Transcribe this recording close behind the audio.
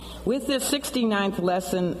With this 69th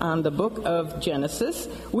lesson on the book of Genesis,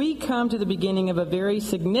 we come to the beginning of a very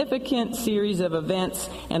significant series of events,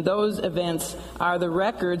 and those events are the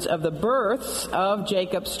records of the births of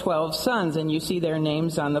Jacob's 12 sons, and you see their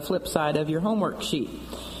names on the flip side of your homework sheet.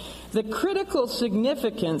 The critical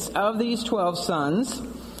significance of these 12 sons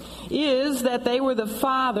is that they were the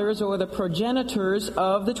fathers or the progenitors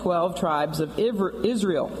of the 12 tribes of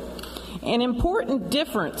Israel. An important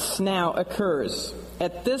difference now occurs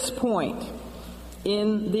at this point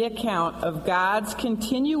in the account of God's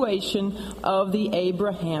continuation of the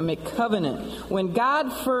Abrahamic covenant. When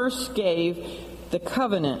God first gave the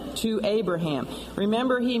covenant to Abraham,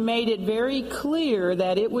 remember, he made it very clear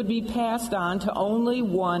that it would be passed on to only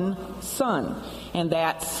one son, and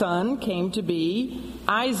that son came to be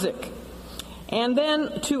Isaac. And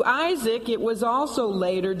then to Isaac, it was also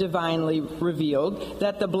later divinely revealed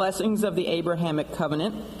that the blessings of the Abrahamic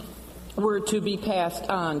covenant were to be passed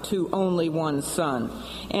on to only one son.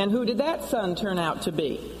 And who did that son turn out to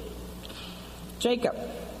be? Jacob.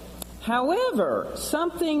 However,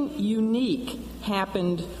 something unique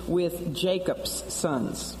happened with Jacob's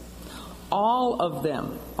sons. All of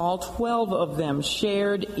them, all 12 of them,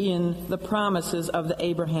 shared in the promises of the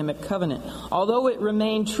Abrahamic covenant. Although it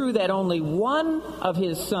remained true that only one of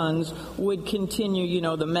his sons would continue,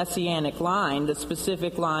 the messianic line, the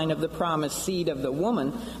specific line of the promised seed of the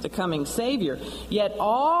woman, the coming Savior, yet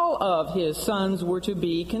all of his sons were to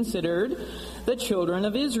be considered the children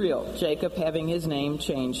of Israel, Jacob having his name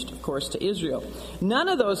changed, of course, to Israel. None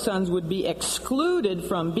of those sons would be excluded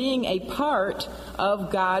from being a part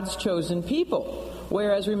of God's chosen people.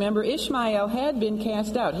 Whereas, remember, Ishmael had been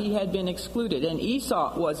cast out. He had been excluded, and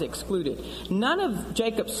Esau was excluded. None of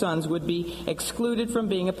Jacob's sons would be excluded from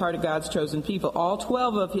being a part of God's chosen people. All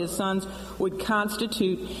 12 of his sons would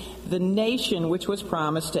constitute the nation which was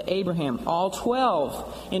promised to Abraham. All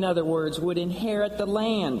 12, in other words, would inherit the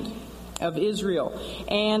land of Israel,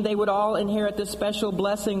 and they would all inherit the special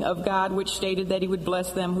blessing of God, which stated that he would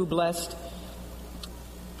bless them who blessed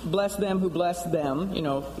them,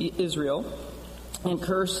 Israel, and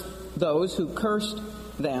curse those who cursed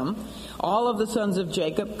them. All of the sons of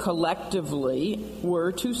Jacob collectively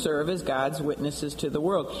were to serve as God's witnesses to the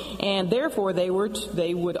world, and therefore they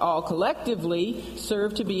would all collectively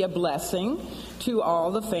serve to be a blessing to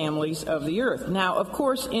all the families of the earth. Now, of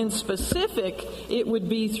course, in specific, it would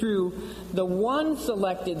be through the one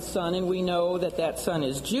selected son, and we know that that son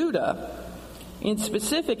is Judah. In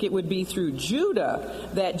specific, it would be through Judah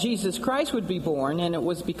that Jesus Christ would be born, and it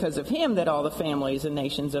was because of him that all the families and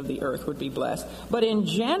nations of the earth would be blessed. But in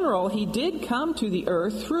general, he did come to the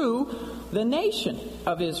earth through the nation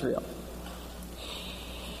of Israel.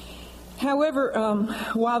 However,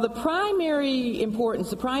 while the primary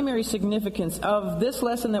importance, the primary significance of this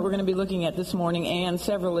lesson that we're going to be looking at this morning and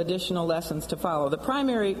several additional lessons to follow, the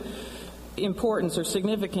primary importance or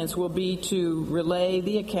significance will be to relay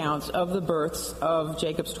the accounts of the births of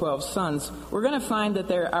Jacob's 12 sons. We're going to find that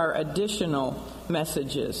there are additional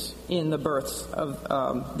messages in the births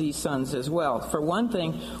of these sons as well. For one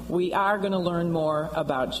thing, we are going to learn more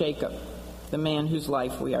about Jacob, the man whose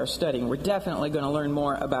life we are studying. We're definitely going to learn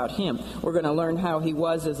more about him. We're going to learn how he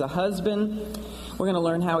was as a husband. We're going to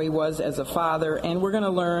learn how he was as a father. And we're going to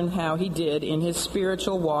learn how he did in his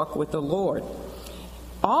spiritual walk with the Lord.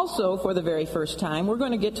 Also, for the very first time, we're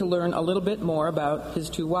going to get to learn a little bit more about his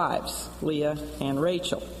two wives, Leah and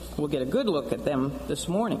Rachel. We'll get a good look at them this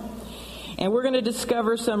morning. And we're going to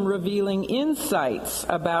discover some revealing insights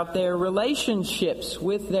about their relationships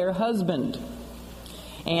with their husband,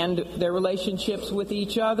 and their relationships with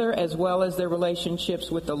each other, as well as their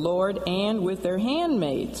relationships with the Lord and with their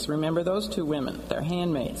handmaids. Remember those two women, their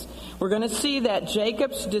handmaids. We're going to see that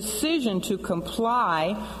Jacob's decision to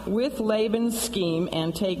comply with Laban's scheme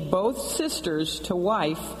and take both sisters to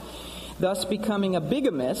wife, thus becoming a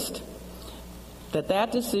bigamist,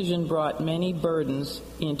 that decision brought many burdens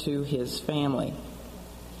into his family.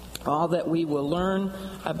 All that we will learn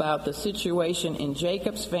about the situation in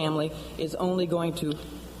Jacob's family is only going to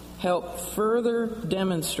help further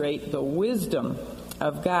demonstrate the wisdom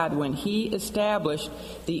of God when he established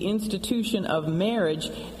the institution of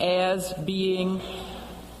marriage as being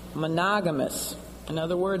monogamous. In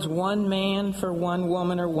other words, one man for one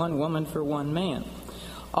woman or one woman for one man.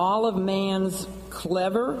 All of man's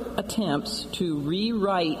clever attempts to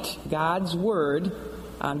rewrite God's word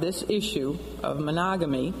on this issue of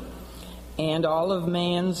monogamy, and all of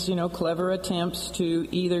man's, clever attempts to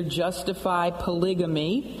either justify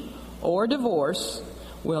polygamy or divorce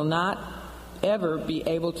will not ever be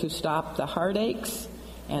able to stop the heartaches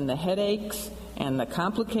and the headaches and the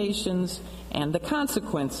complications and the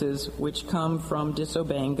consequences which come from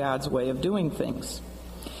disobeying God's way of doing things.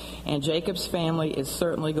 And Jacob's family is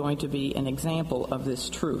certainly going to be an example of this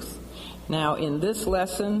truth. Now, in this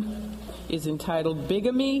lesson is entitled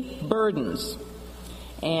Bigamy Burdens.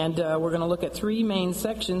 And we're going to look at three main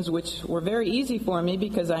sections, which were very easy for me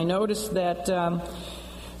because I noticed that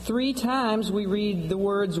 3 times we read the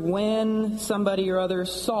words when somebody or other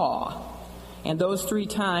saw. And those 3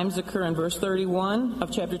 times occur in verse 31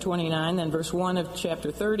 of chapter 29, then verse 1 of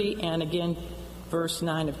chapter 30, and again verse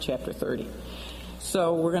 9 of chapter 30.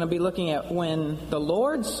 So we're going to be looking at when the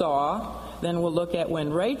Lord saw, then we'll look at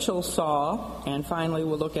when Rachel saw, and finally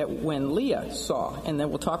we'll look at when Leah saw. And then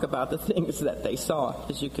we'll talk about the things that they saw,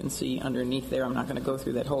 as you can see underneath there. I'm not going to go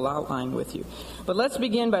through that whole outline with you. But let's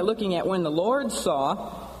begin by looking at when the Lord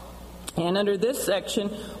saw. And under this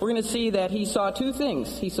section, we're going to see that he saw 2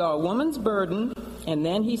 things. He saw a woman's burden, and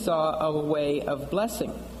then he saw a way of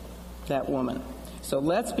blessing that woman. So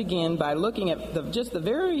let's begin by looking at just the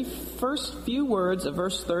very first few words of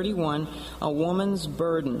verse 31, a woman's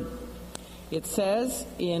burden. It says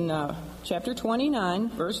in chapter 29,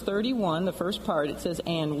 verse 31, the first part, it says,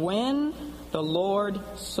 "And when the Lord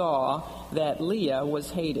saw that Leah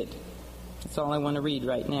was hated." That's all I want to read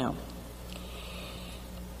right now.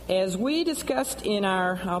 As we discussed in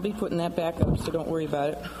I'll be putting that back up, so don't worry about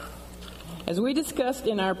it. As we discussed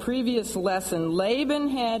in our previous lesson, Laban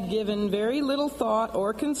had given very little thought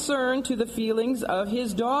or concern to the feelings of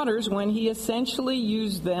his daughters when he essentially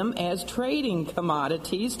used them as trading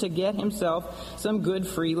commodities to get himself some good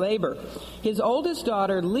free labor. His oldest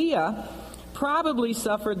daughter, Leah, probably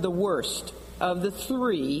suffered the worst of the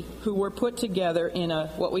 3 who were put together in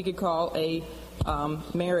what we could call a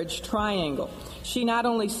marriage triangle. She not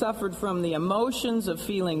only suffered from the emotions of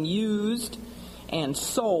feeling used and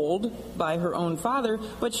sold by her own father,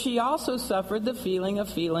 but she also suffered the feeling of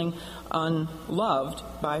feeling unloved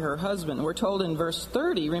by her husband. We're told in verse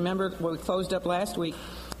 30, remember when we closed up last week,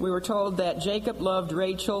 we were told that Jacob loved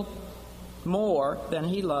Rachel more than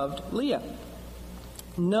he loved Leah.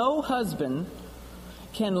 No husband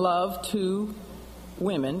can love 2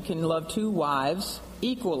 women, can love 2 wives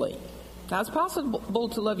equally. Now, it's possible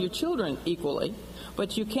to love your children equally,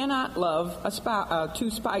 but you cannot love 2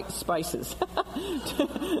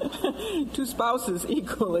 spouses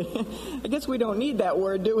equally. I guess we don't need that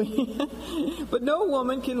word, do we? But no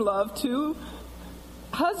woman can love 2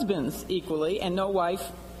 husbands equally, and no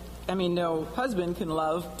husband can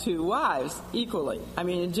love 2 wives equally.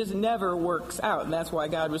 It just never works out, and that's why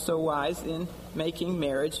God was so wise in making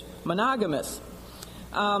marriage monogamous.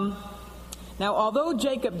 Now, although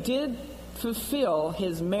Jacob did fulfill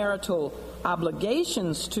his marital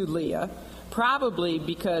obligations to Leah, probably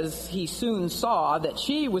because he soon saw that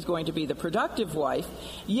she was going to be the productive wife,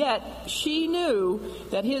 yet she knew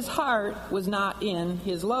that his heart was not in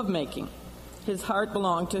his lovemaking. His heart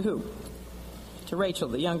belonged to who? To Rachel,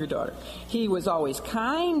 the younger daughter. He was always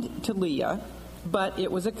kind to Leah, but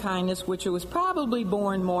it was a kindness which was probably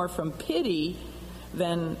born more from pity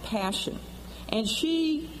than passion. And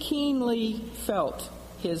she keenly felt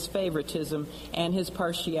his favoritism and his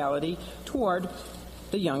partiality toward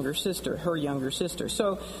her younger sister.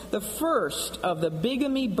 So the first of the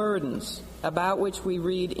bigamy burdens about which we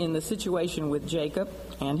read in the situation with Jacob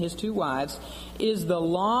and his 2 wives is the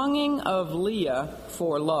longing of Leah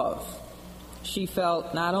for love. She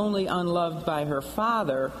felt not only unloved by her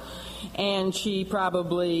father, and she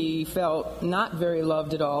probably felt not very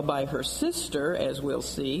loved at all by her sister, as we'll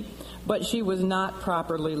see, but she was not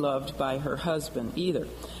properly loved by her husband either.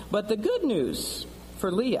 But the good news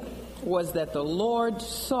for Leah was that the Lord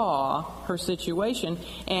saw her situation,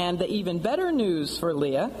 and the even better news for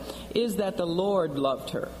Leah is that the Lord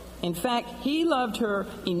loved her. In fact, he loved her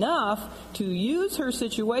enough to use her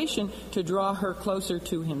situation to draw her closer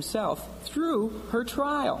to himself through her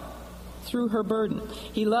trial, through her burden.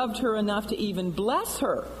 He loved her enough to even bless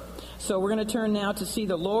her. So we're going to turn now to see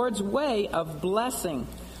the Lord's way of blessing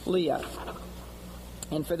Leah.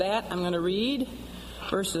 And for that, I'm going to read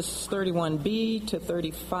verses 31b to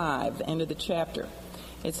 35, the end of the chapter.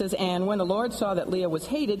 It says, "And when the Lord saw that Leah was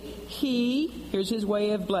hated, here's his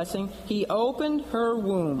way of blessing, he opened her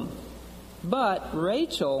womb. But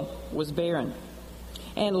Rachel was barren.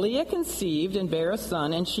 And Leah conceived and bare a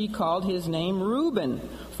son, and she called his name Reuben.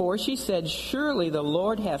 For she said, Surely the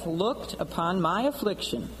Lord hath looked upon my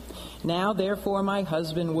affliction. Now therefore my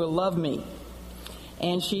husband will love me.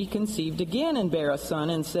 And she conceived again and bare a son,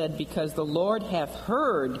 and said, Because the Lord hath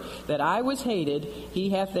heard that I was hated, he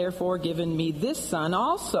hath therefore given me this son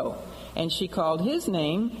also. And she called his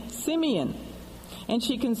name Simeon. And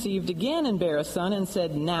she conceived again and bare a son, and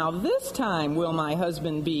said, Now this time will my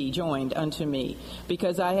husband be joined unto me,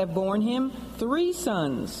 because I have borne him 3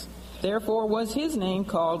 sons. Therefore was his name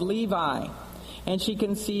called Levi. And she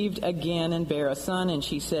conceived again and bare a son, and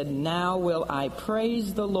she said, Now will I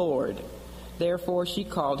praise the Lord. Therefore she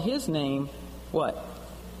called his name, what?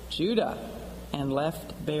 Judah, and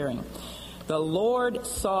left bearing. The Lord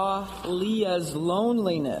saw Leah's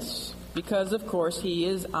loneliness, because, of course, he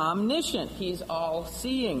is omniscient. He's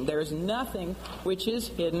all-seeing. There's nothing which is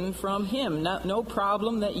hidden from him. No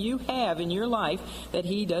problem that you have in your life that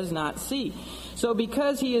he does not see. So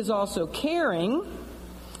because he is also caring,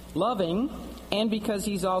 loving, and because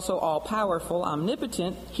he's also all-powerful,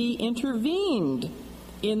 omnipotent, he intervened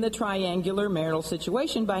in the triangular marital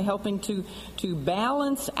situation by helping to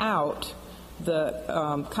balance out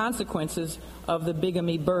the consequences of the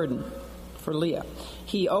bigamy burden for Leah.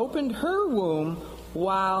 He opened her womb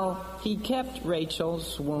while he kept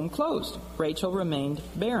Rachel's womb closed. Rachel remained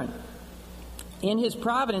barren. In his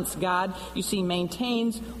providence, God, you see,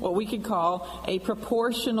 maintains what we could call a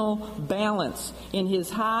proportional balance. In his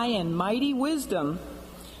high and mighty wisdom,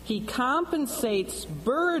 he compensates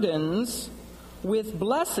burdens with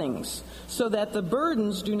blessings so that the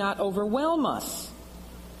burdens do not overwhelm us.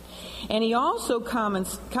 And he also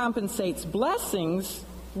compensates blessings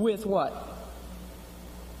with what?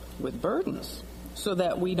 With burdens, so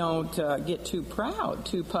that we don't get too proud,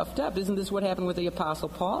 too puffed up. Isn't this what happened with the Apostle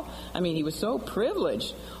Paul? I mean, he was so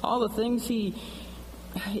privileged. All the things he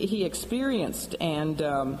experienced and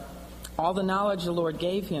all the knowledge the Lord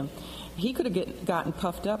gave him, he could have gotten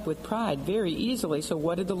puffed up with pride very easily. So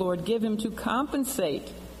what did the Lord give him to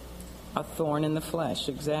compensate? A thorn in the flesh,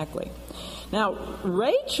 exactly. Now,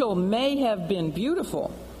 Rachel may have been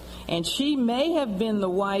beautiful, and she may have been the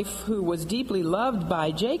wife who was deeply loved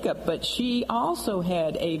by Jacob, but she also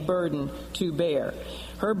had a burden to bear.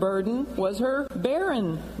 Her burden was her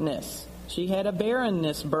barrenness. She had a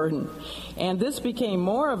barrenness burden. And this became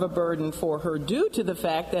more of a burden for her due to the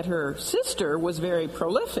fact that her sister was very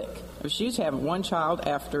prolific. If she was having one child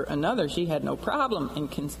after another, she had no problem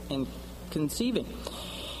in conceiving.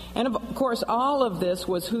 And of course, all of this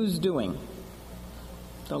was whose doing?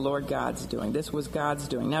 The Lord God's doing. This was God's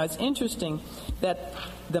doing. Now, it's interesting that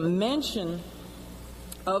the mention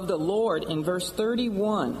of the Lord in verse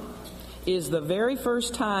 31 is the very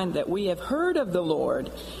first time that we have heard of the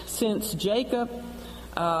Lord since Jacob,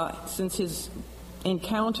 since his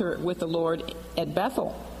encounter with the Lord at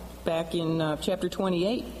Bethel back in chapter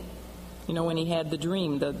 28. You know, when he had the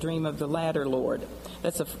dream of the ladder Lord.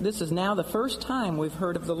 This is now the first time we've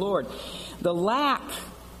heard of the Lord. The lack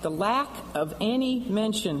of any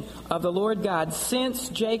mention of the Lord God since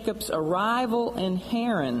Jacob's arrival in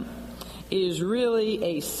Haran is really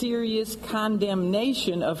a serious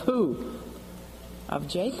condemnation of who? Of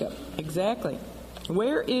Jacob. Exactly.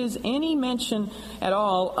 Where is any mention at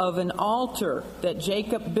all of an altar that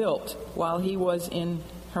Jacob built while he was in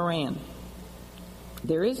Haran?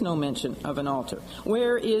 There is no mention of an altar.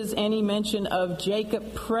 Where is any mention of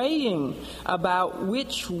Jacob praying about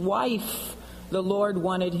which wife the Lord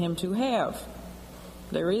wanted him to have?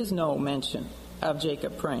 There is no mention of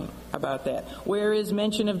Jacob praying about that. Where is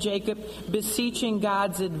mention of Jacob beseeching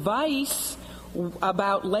God's advice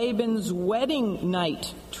about Laban's wedding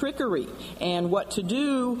night trickery and what to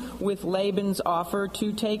do with Laban's offer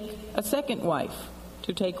to take a second wife,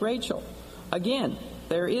 to take Rachel? Again,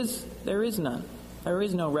 there is none. There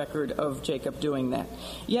is no record of Jacob doing that.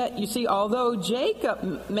 Yet, you see, although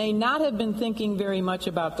Jacob may not have been thinking very much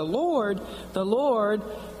about the Lord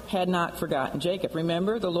had not forgotten Jacob.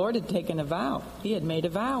 Remember, the Lord had taken a vow. He had made a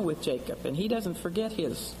vow with Jacob, and he doesn't forget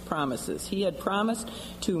his promises. He had promised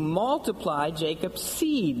to multiply Jacob's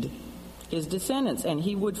seed, his descendants, and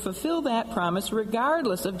he would fulfill that promise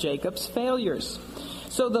regardless of Jacob's failures.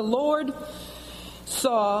 So the Lord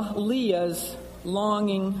saw Leah's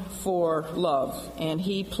longing for love, and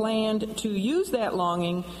he planned to use that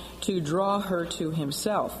longing to draw her to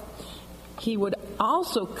himself. He would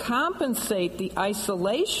also compensate the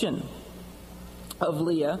isolation of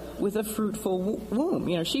Leah with a fruitful womb.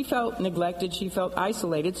 You know, she felt neglected, she felt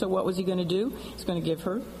isolated, so what was he going to do? He's going to give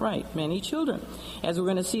her, many children. As we're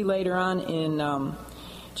going to see later on in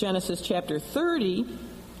Genesis chapter 30,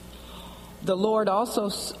 the Lord also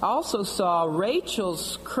saw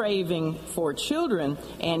Rachel's craving for children,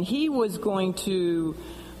 and he was going to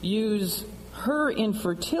use her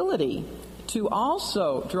infertility to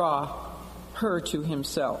also draw her to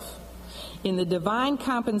himself. In the divine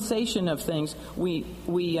compensation of things, we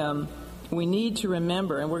we need to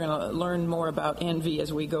remember, and we're going to learn more about envy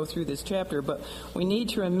as we go through this chapter, but we need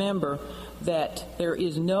to remember that there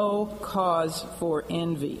is no cause for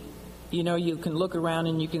envy. You know, you can look around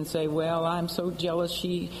and you can say, well, I'm so jealous,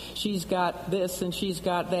 she's got this and she's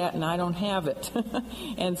got that and I don't have it.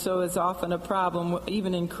 And so it's often a problem,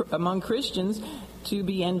 even among Christians, to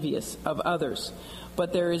be envious of others.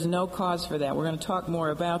 But there is no cause for that. We're going to talk more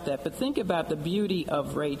about that. But think about the beauty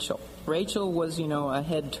of Rachel. Rachel was, a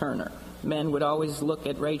head turner. Men would always look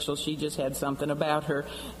at Rachel. She just had something about her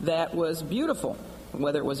that was beautiful,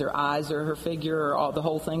 whether it was her eyes or her figure or the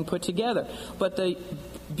whole thing put together. But the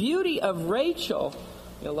beauty of Rachel,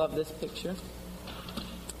 you'll love this picture.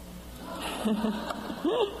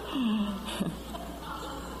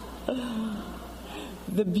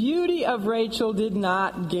 The beauty of Rachel did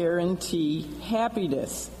not guarantee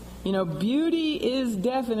happiness. Beauty is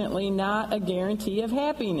definitely not a guarantee of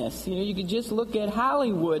happiness. You could just look at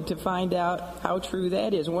Hollywood to find out how true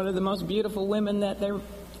that is. One of the most beautiful women that there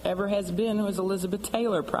ever has been was Elizabeth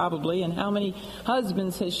Taylor, probably. And how many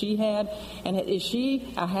husbands has she had? And is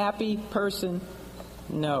she a happy person?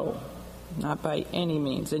 No, not by any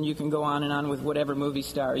means. And you can go on and on with whatever movie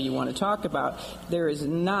star you want to talk about.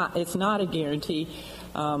 It's not a guarantee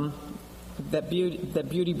that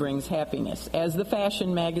beauty brings happiness, as the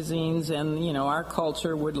fashion magazines and our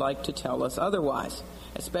culture would like to tell us otherwise.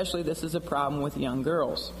 Especially this is a problem with young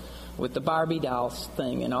girls, with the Barbie dolls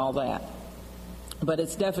thing and all that. But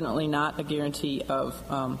it's definitely not a guarantee of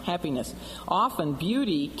happiness. Often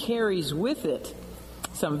beauty carries with it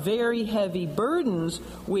some very heavy burdens,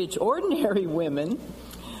 which ordinary women,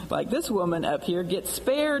 like this woman up here, get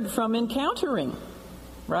spared from encountering.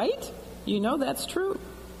 Right? That's true.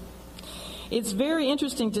 It's very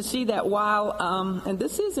interesting to see that while, and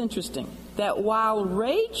this is interesting, that while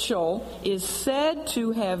Rachel is said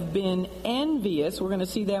to have been envious, we're going to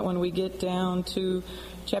see that when we get down to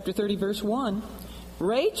chapter 30, verse 1,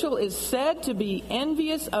 Rachel is said to be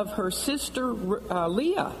envious of her sister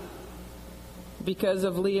Leah because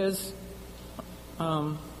of Leah's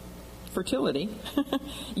fertility.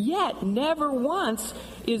 Yet never once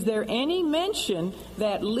is there any mention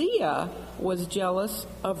that Leah was jealous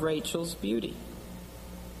of Rachel's beauty.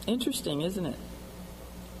 Interesting, isn't it?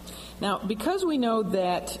 Now, because we know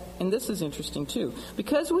that, and this is interesting too,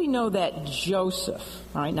 because we know that Joseph,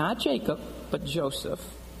 all right, not Jacob, but Joseph,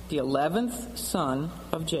 the 11th son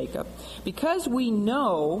of Jacob, because we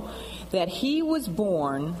know that he was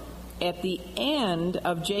born at the end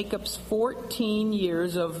of Jacob's 14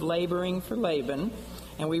 years of laboring for Laban,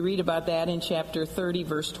 and we read about that in chapter 30,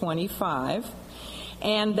 verse 25,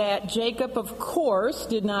 and that Jacob, of course,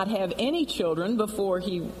 did not have any children before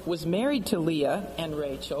he was married to Leah and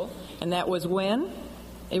Rachel, and that was when?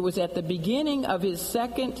 It was at the beginning of his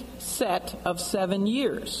second set of 7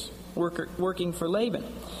 years working for Laban.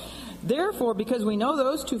 Therefore, because we know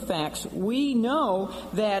those two facts, we know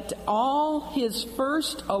that all his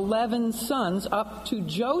first 11 sons up to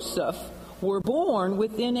Joseph were born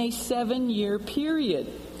within a 7-year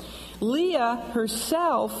period. Leah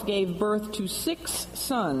herself gave birth to 6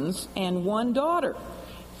 sons and 1 daughter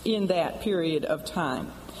in that period of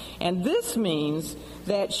time. And this means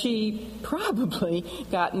that she probably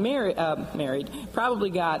got probably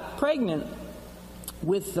got pregnant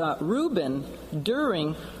with Reuben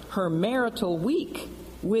during her marital week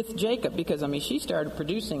with Jacob, because she started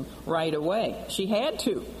producing right away. She had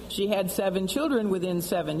to. She had 7 children within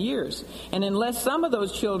 7 years. And unless some of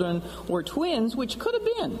those children were twins, which could have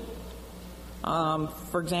been,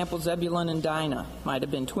 for example, Zebulun and Dinah might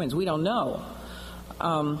have been twins. We don't know.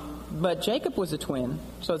 But Jacob was a twin,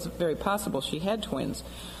 so it's very possible she had twins.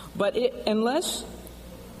 But let's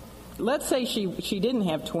say she didn't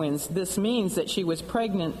have twins, this means that she was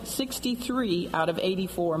pregnant 63 out of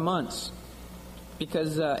 84 months,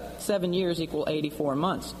 because 7 years equal 84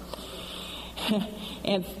 months.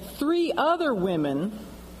 And 3 other women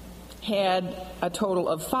had a total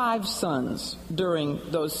of 5 sons during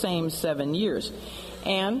those same 7 years.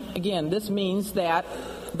 And again, this means that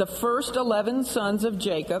the first 11 sons of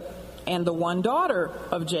Jacob and the 1 daughter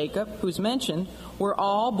of Jacob, who's mentioned, were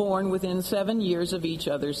all born within 7 years of each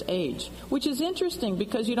other's age, which is interesting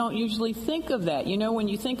because you don't usually think of that. When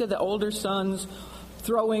you think of the older sons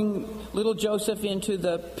throwing little Joseph into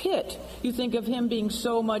the pit, you think of him being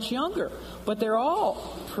so much younger, but they're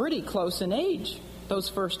all pretty close in age, those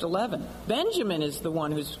first 11. Benjamin is the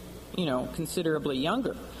one who's, considerably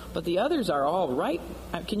younger, but the others are all right.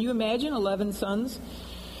 Can you imagine 11 sons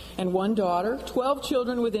and 1 daughter, 12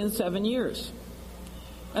 children within 7 years?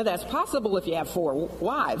 Now, that's possible if you have 4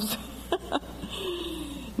 wives.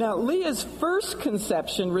 Now, Leah's first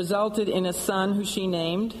conception resulted in a son who she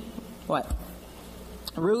named, What?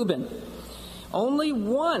 Reuben. Only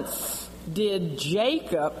once did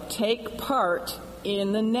Jacob take part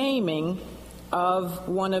in the naming of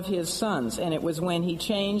one of his sons, and it was when he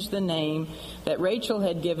changed the name that Rachel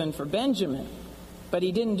had given for Benjamin. But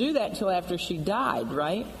he didn't do that until after she died,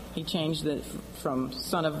 right? He changed it from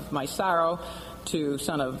son of my sorrow to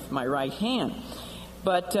son of my right hand.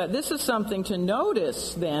 But this is something to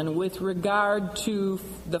notice then with regard to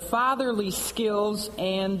the fatherly skills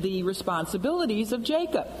and the responsibilities of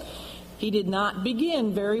Jacob. He did not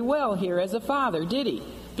begin very well here as a father, did he?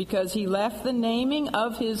 Because he left the naming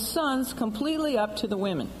of his sons completely up to the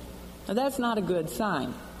women. Now, that's not a good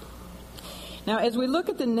sign. Now, as we look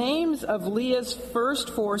at the names of Leah's first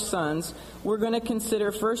 4 sons, we're going to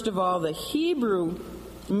consider, first of all, the Hebrew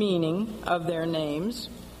meaning of their names.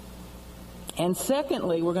 And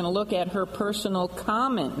secondly, we're going to look at her personal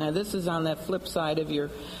comment. Now, this is on that flip side of your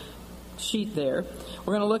sheet there.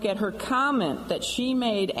 We're going to look at her comment that she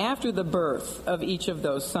made after the birth of each of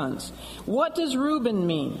those sons. What does Reuben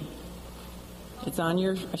mean? It's on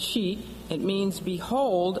your sheet. It means,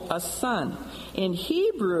 behold, a son. In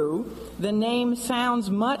Hebrew, the name sounds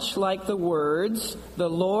much like the words, the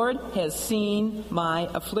Lord has seen my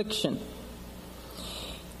affliction.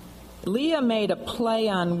 Leah made a play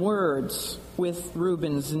on words with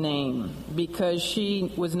Reuben's name because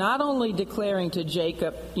she was not only declaring to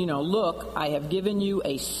Jacob, look, I have given you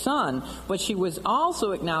a son, but she was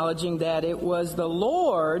also acknowledging that it was the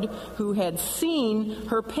Lord who had seen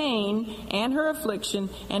her pain and her affliction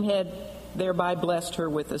and had thereby blessed her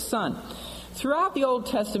with a son. Throughout the Old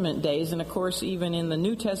Testament days, and of course even in the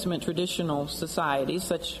New Testament traditional societies,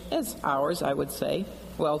 such as ours, I would say,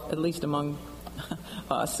 well, at least among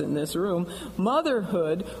us in this room,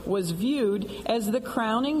 motherhood was viewed as the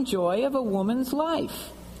crowning joy of a woman's life.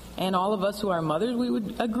 And all of us who are mothers, we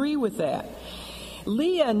would agree with that.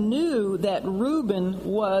 Leah knew that Reuben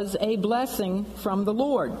was a blessing from the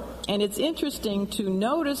Lord. And it's interesting to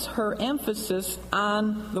notice her emphasis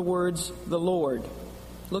on the words, the Lord.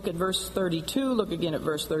 Look at verse 32, look again at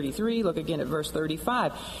verse 33, look again at verse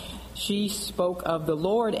 35. She spoke of the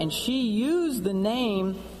Lord, and she used the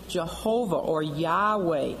name Jehovah or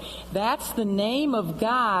Yahweh. That's the name of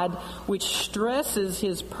God which stresses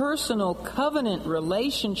his personal covenant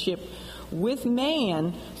relationship with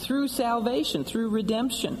man through salvation, through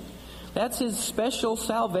redemption. That's his special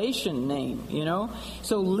salvation name,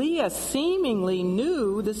 So Leah seemingly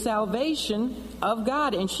knew the salvation of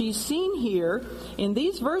God, and she's seen here in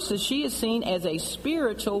these verses, she is seen as a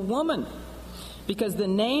spiritual woman. Because the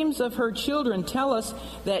names of her children tell us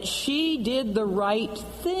that she did the right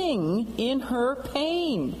thing in her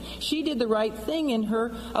pain. She did the right thing in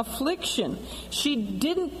her affliction. She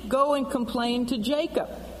didn't go and complain to Jacob,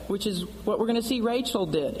 which is what we're going to see Rachel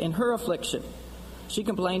did in her affliction. She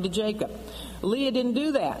complained to Jacob. Leah didn't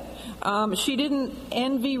do that. She didn't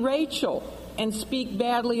envy Rachel and speak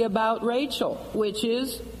badly about Rachel, which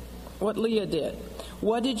is what Leah did.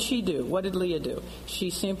 What did she do? What did Leah do? She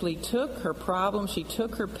simply took her problem, she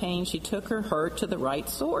took her pain, she took her hurt to the right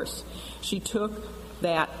source. She took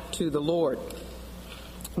that to the Lord.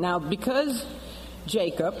 Now, because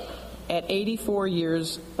Jacob, at 84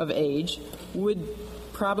 years of age, would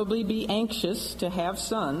probably be anxious to have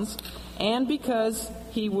sons, and because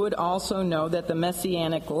he would also know that the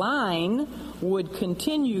messianic line would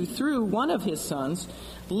continue through one of his sons,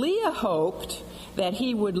 Leah hoped that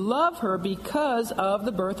he would love her because of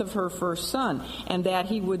the birth of her first son, and that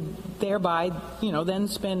he would thereby, then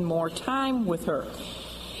spend more time with her.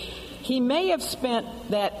 He may have spent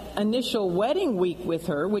that initial wedding week with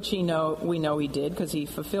her, which we know he did because he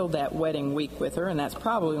fulfilled that wedding week with her, and that's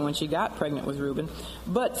probably when she got pregnant with Reuben.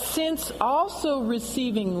 But since also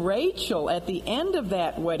receiving Rachel at the end of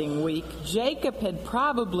that wedding week, Jacob had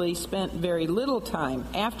probably spent very little time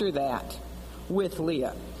after that with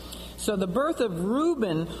Leah. So the birth of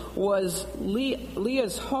Reuben was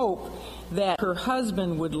Leah's hope that her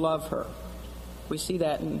husband would love her. We see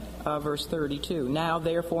that in verse 32. Now,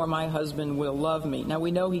 therefore, my husband will love me. Now, we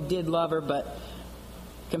know he did love her, but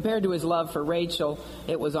compared to his love for Rachel,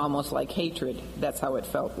 it was almost like hatred. That's how it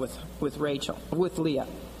felt with Leah.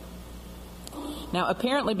 Now,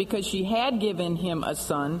 apparently, because she had given him a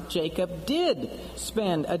son, Jacob did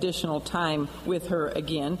spend additional time with her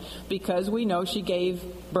again, because we know she gave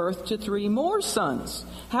birth to 3 more sons.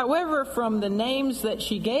 However, from the names that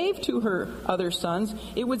she gave to her other sons,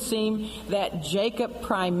 it would seem that Jacob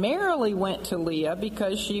primarily went to Leah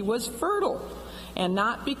because she was fertile, and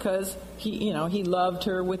not because he loved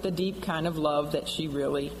her with the deep kind of love that she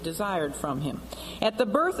really desired from him. At the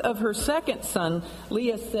birth of her second son,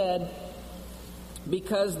 Leah said,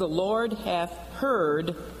 "Because the Lord hath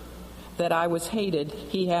heard that I was hated,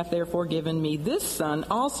 he hath therefore given me this son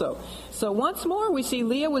also. So once more we see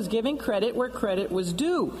Leah was giving credit where credit was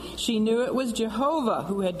due. She knew it was Jehovah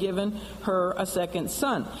who had given her a second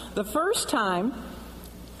son. The first time,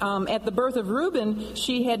 at the birth of Reuben,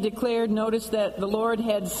 she had declared, notice that the Lord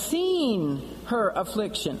had seen her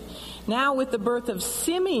affliction. Now with the birth of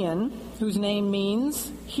Simeon, whose name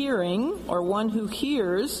means hearing, or one who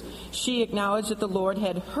hears, she acknowledged that the Lord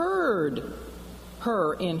had heard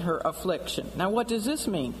her in her affliction. Now what does this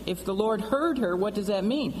mean? If the Lord heard her, what does that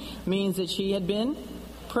mean? It means that she had been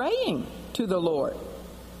praying to the Lord,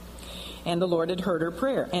 and the Lord had heard her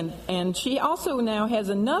prayer. And she also now has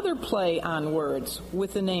another play on words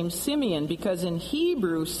with the name Simeon, because in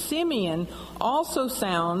Hebrew, Simeon also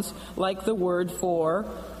sounds like the word for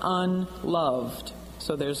unloved.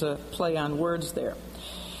 So there's a play on words there.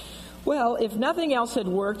 Well, if nothing else had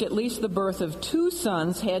worked, at least the birth of two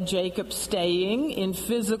sons had Jacob staying in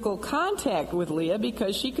physical contact with Leah,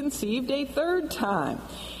 because she conceived a third time.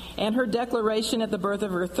 And her declaration at the birth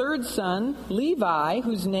of her third son, Levi,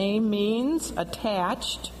 whose name means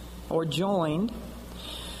attached or joined,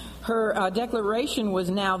 her declaration was,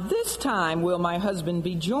 now this time will my husband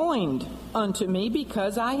be joined unto me,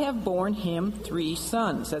 because I have borne him 3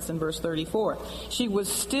 sons. That's in verse 34. She was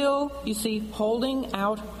still, you see, holding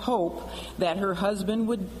out hope that her husband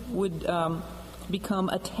would become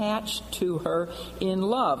attached to her in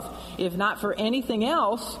love. If not for anything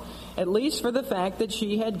else, at least for the fact that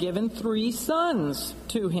she had given 3 sons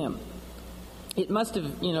to him. It must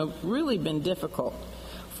have, really been difficult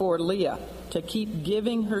for Leah to keep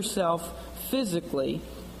giving herself physically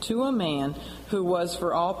to a man who was,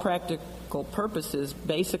 for all practical purposes,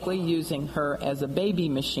 basically using her as a baby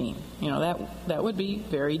machine. That would be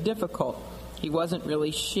very difficult. He wasn't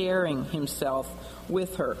really sharing himself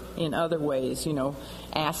with her in other ways,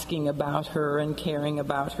 asking about her and caring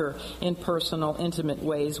about her in personal, intimate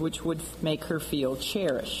ways, which would make her feel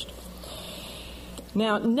cherished.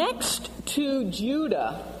 Now, next to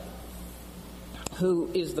Judah,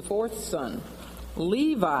 who is the 4th son,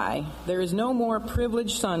 Levi, there is no more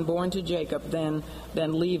privileged son born to Jacob than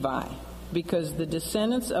Levi, because the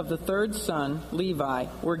descendants of the 3rd son, Levi,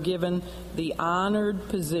 were given the honored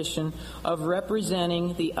position of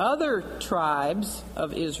representing the other tribes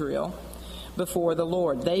of Israel before the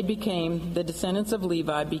Lord. The descendants of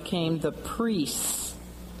Levi became the priests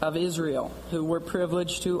of Israel, who were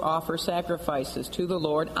privileged to offer sacrifices to the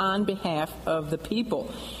Lord on behalf of the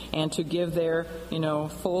people, and to give their,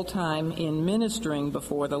 full time in ministering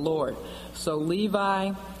before the Lord. So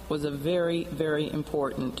Levi was a very, very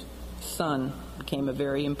important son, became a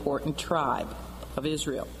very important tribe of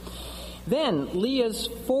Israel. Then Leah's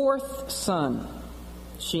 4th son,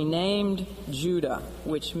 she named Judah,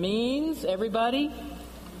 which means, everybody,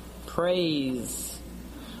 praise.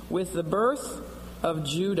 With the birth of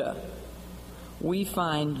Judah, we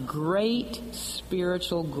find great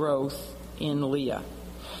spiritual growth in Leah.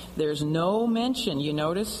 There's no mention, you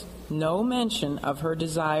notice, no mention of her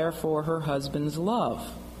desire for her husband's love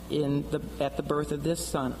at the birth of this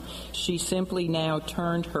son. She simply now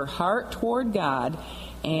turned her heart toward God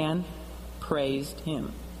and praised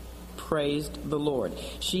him, praised the Lord.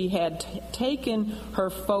 She had taken her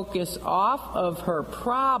focus off of her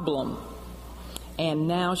problem, and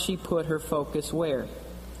now she put her focus where?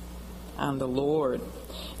 On the Lord.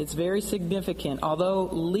 It's very significant. Although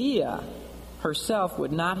Leah herself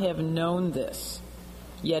would not have known this,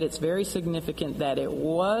 yet it's very significant that it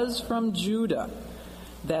was from Judah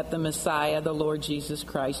that the Messiah, the Lord Jesus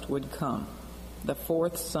Christ, would come, the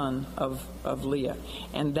 4th son of Leah.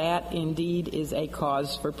 And that indeed is a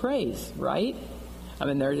cause for praise, right?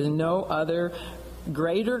 There is no other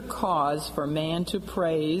greater cause for man to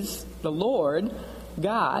praise the Lord,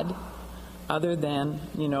 God, other than,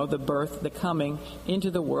 the coming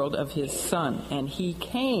into the world of his son. And he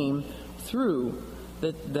came through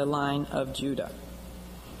the line of Judah.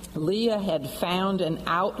 Leah had found an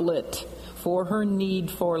outlet for her need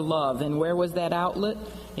for love. And where was that outlet?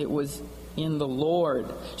 It was in the Lord.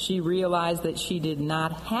 She realized that she did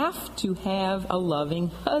not have to have a loving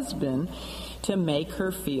husband to make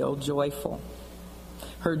her feel joyful.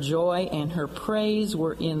 Her joy and her praise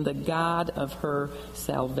were in the God of her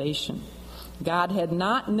salvation. God had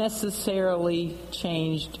not necessarily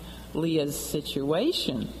changed Leah's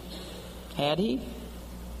situation, had he?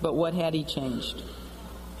 But what had he changed?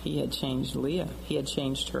 He had changed Leah. He had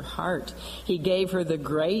changed her heart. He gave her the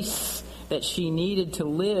grace that she needed to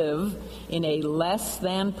live in a less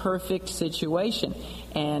than perfect situation.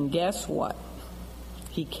 And guess what?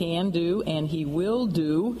 He can do and he will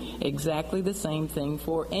do exactly the same thing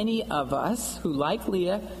for any of us who, like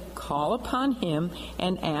Leah, call upon him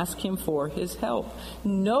and ask him for his help.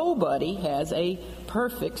 Nobody has a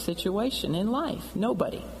perfect situation in life.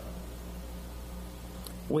 Nobody.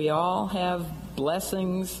 We all have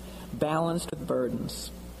blessings balanced with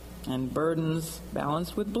burdens, and burdens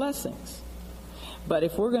balanced with blessings. But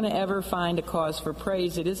if we're going to ever find a cause for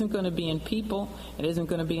praise, it isn't going to be in people, it isn't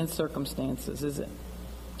going to be in circumstances, is it?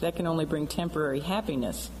 That can only bring temporary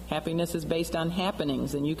happiness. Happiness is based on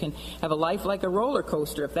happenings, and you can have a life like a roller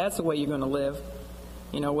coaster if that's the way you're going to live.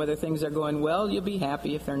 You know, whether things are going well, you'll be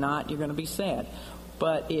happy. If they're not, you're going to be sad.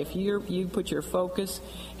 But if you put your focus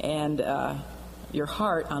and your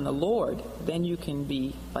heart on the Lord, then you can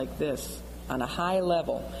be like this, on a high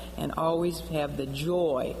level, and always have the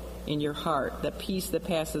joy in your heart, the peace that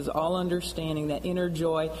passes all understanding, that inner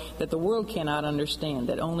joy that the world cannot understand,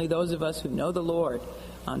 that only those of us who know the Lord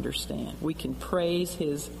understand. We can praise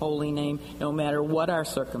his holy name no matter what our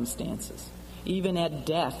circumstances. Even at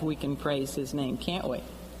death, we can praise his name, can't we?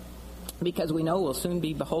 Because we know we'll soon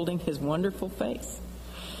be beholding his wonderful face.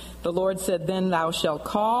 The Lord said, "Then thou shalt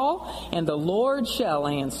call, and the Lord shall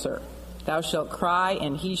answer. Thou shalt cry,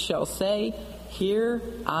 and he shall say, Here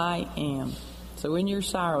I am." So in your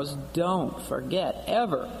sorrows, don't forget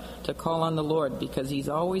ever to call on the Lord, because he's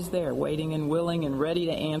always there, waiting and willing and ready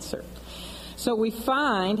to answer. So we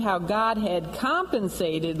find how God had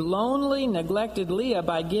compensated lonely, neglected Leah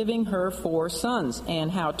by giving her 4 sons,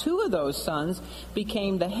 and how 2 of those sons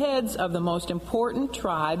became the heads of the most important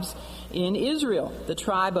tribes in Israel. The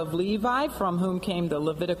tribe of Levi, from whom came the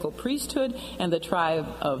Levitical priesthood, and the tribe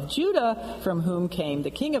of Judah, from whom came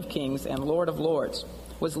the King of Kings and Lord of Lords.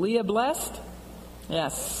 Was Leah blessed?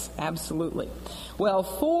 Yes, absolutely. Well,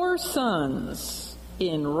 4 sons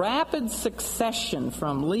in rapid succession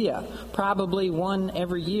from Leah, probably one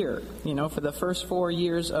every year, for the first 4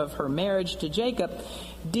 years of her marriage to Jacob,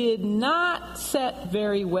 did not set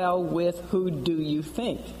very well with, who do you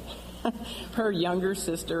think? Her younger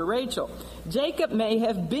sister Rachel. Jacob may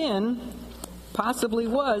have been, possibly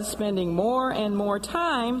was, spending more and more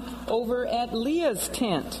time over at Leah's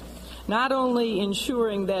tent, not only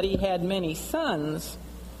ensuring that he had many sons,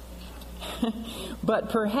 but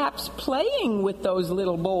perhaps playing with those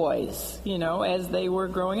little boys, as they were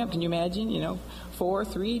growing up. Can you imagine, 4,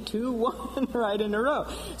 3, 2, 1, right in a row.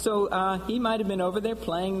 So he might have been over there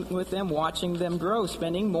playing with them, watching them grow,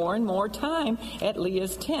 spending more and more time at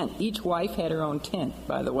Leah's tent. Each wife had her own tent,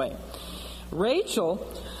 by the way. Rachel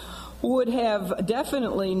would have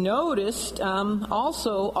definitely noticed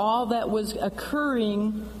also all that was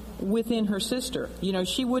occurring within her sister.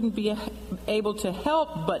 She wouldn't be able to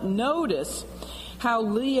help but notice how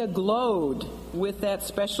Leah glowed with that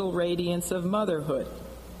special radiance of motherhood.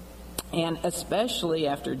 And especially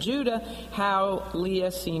after Judah, how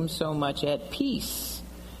Leah seemed so much at peace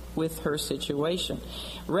with her situation.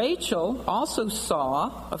 Rachel also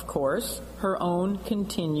saw, of course, her own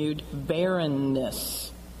continued barrenness.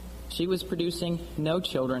 She was producing no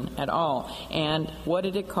children at all. And what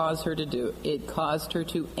did it cause her to do? It caused her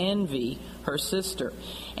to envy her sister.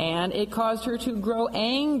 And it caused her to grow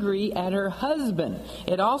angry at her husband.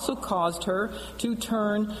 It also caused her to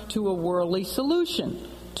turn to a worldly solution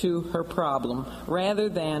to her problem rather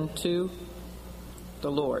than to the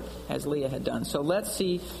Lord, as Leah had done. So let's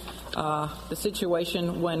see the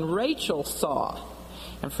situation when Rachel saw.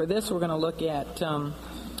 And for this, we're going to look at...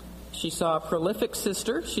 She saw a prolific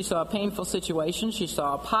sister, she saw a painful situation, she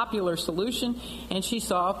saw a popular solution, and she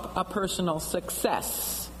saw a personal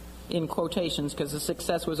success, in quotations, because the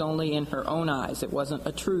success was only in her own eyes. It wasn't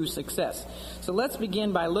a true success. So let's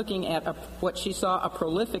begin by looking at what she saw, a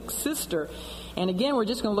prolific sister. And again, we're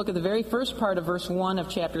just going to look at the very first part of verse 1 of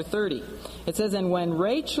chapter 30. It says, "And when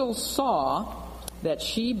Rachel saw that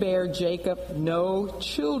she bare Jacob no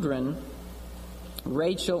children,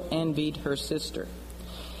 Rachel envied her sister."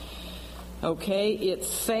 Okay, it's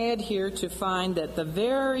sad here to find that the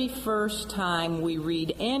very first time we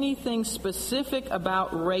read anything specific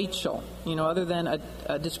about Rachel, other than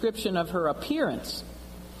a description of her appearance,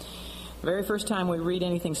 the very first time we read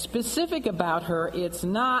anything specific about her, it's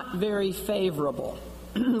not very favorable.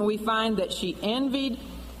 We find that she envied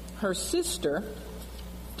her sister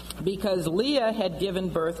because Leah had given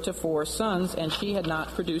birth to 4 sons and she had not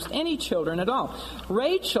produced any children at all.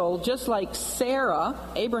 Rachel, just like Sarah,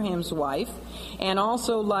 Abraham's wife, and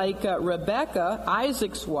also like Rebekah,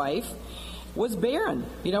 Isaac's wife, was barren.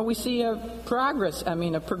 We see a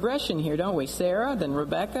progression here, don't we? Sarah, then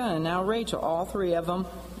Rebekah, and now Rachel, all 3 of them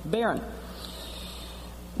barren.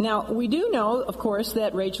 Now, we do know, of course,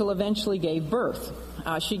 that Rachel eventually gave birth.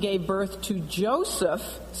 She gave birth to Joseph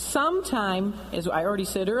sometime, as I already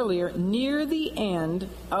said earlier, near the end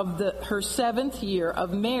of her 7th year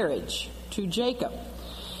of marriage to Jacob.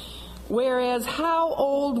 Whereas, how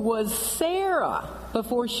old was Sarah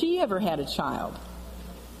before she ever had a child?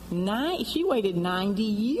 She waited 90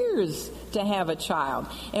 years to have a child.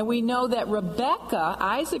 And we know that Rebekah,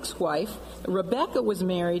 Isaac's wife, Rebekah was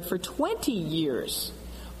married for 20 years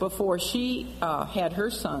before she had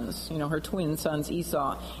her sons, her twin sons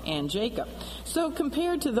Esau and Jacob. So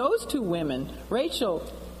compared to those two women,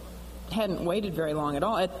 Rachel hadn't waited very long at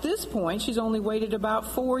all. At this point, she's only waited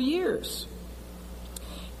about 4 years.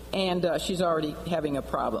 And she's already having a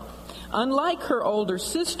problem. Unlike her older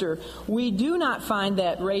sister, we do not find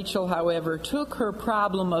that Rachel, however, took her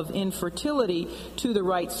problem of infertility to the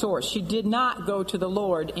right source. She did not go to the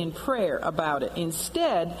Lord in prayer about it.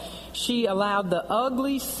 Instead, she allowed the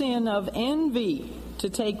ugly sin of envy to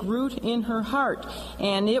take root in her heart.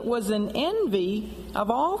 And it was an envy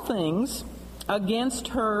of all things against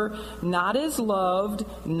her not as loved,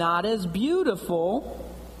 not as beautiful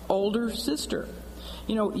older sister.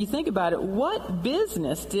 You think about it, what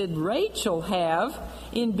business did Rachel have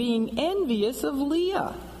in being envious of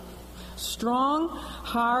Leah? Strong,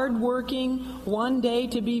 hard-working, one day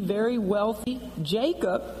to be very wealthy.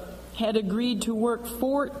 Jacob had agreed to work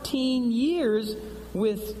 14 years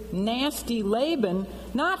with nasty Laban,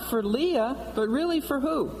 not for Leah, but really for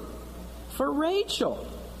who? For Rachel.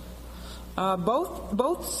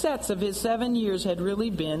 Both sets of his 7 years had really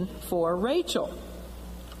been for Rachel.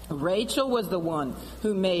 Rachel was the one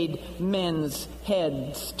who made men's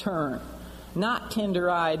heads turn, not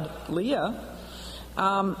tender-eyed Leah.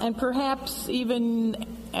 And perhaps even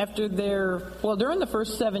after during the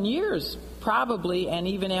first 7 years, probably, and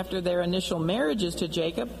even after their initial marriages to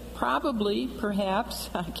Jacob, perhaps,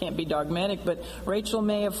 I can't be dogmatic, but Rachel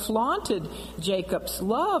may have flaunted Jacob's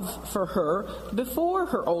love for her before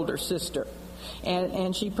her older sister.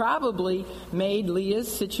 And she probably made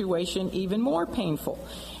Leah's situation even more painful.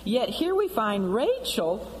 Yet here we find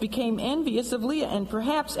Rachel became envious of Leah, and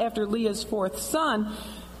perhaps after Leah's 4th son,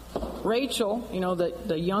 Rachel,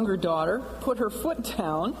 the younger daughter, put her foot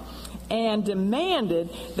down and demanded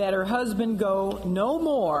that her husband go no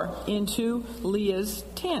more into Leah's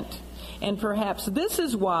tent. And perhaps this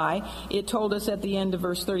is why it told us at the end of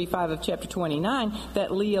verse 35 of chapter 29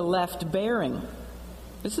 that Leah left bearing.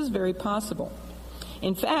 This is very possible.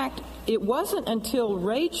 In fact, it wasn't until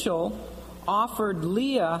Rachel offered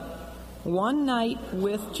Leah one night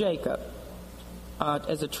with Jacob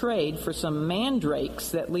as a trade for some mandrakes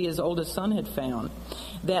that Leah's oldest son had found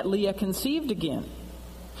that Leah conceived again.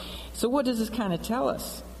 So what does this kind of tell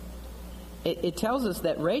us? It tells us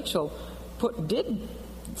that Rachel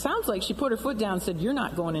sounds like she put her foot down and said, "You're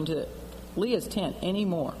not going into Leah's tent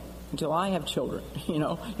anymore until I have children. You're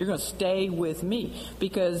going to stay with me."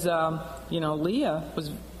 Because, Leah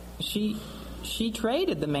she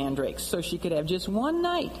traded the mandrakes so she could have just one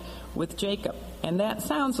night with Jacob. And that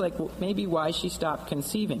sounds like maybe why she stopped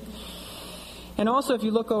conceiving. And also, if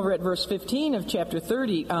you look over at verse 15 of chapter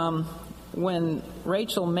 30, when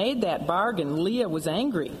Rachel made that bargain, Leah was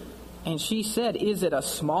angry. And she said, "Is it a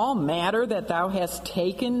small matter that thou hast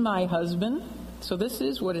taken my husband?" So this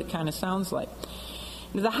is what it kind of sounds like.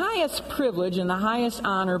 The highest privilege and the highest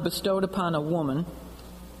honor bestowed upon a woman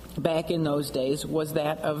back in those days was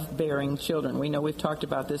that of bearing children. We know we've talked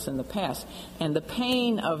about this in the past. And the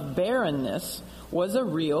pain of barrenness was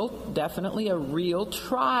definitely a real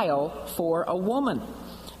trial for a woman,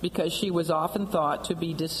 because she was often thought to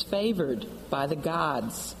be disfavored by the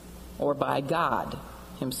gods or by God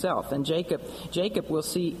himself. And Jacob, we'll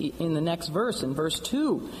see in the next verse, in verse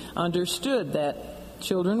 2, understood that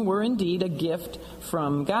children were indeed a gift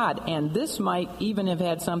from God. And this might even have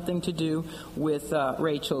had something to do with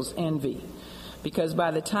Rachel's envy. Because by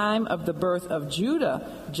the time of the birth of Judah,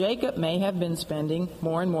 Jacob may have been spending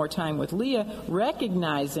more and more time with Leah,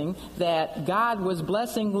 recognizing that God was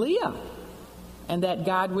blessing Leah and that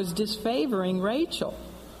God was disfavoring Rachel.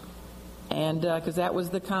 And because that was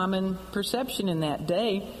the common perception in that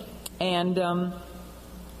day. And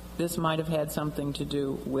this might have had something to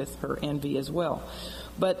do with her envy as well.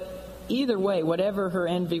 But either way, whatever her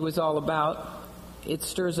envy was all about, it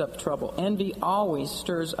stirs up trouble. Envy always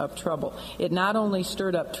stirs up trouble. It not only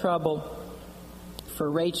stirred up trouble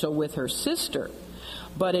for Rachel with her sister,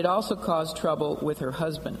 but it also caused trouble with her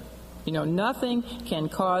husband. Nothing can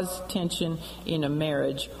cause tension in a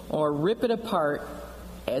marriage or rip it apart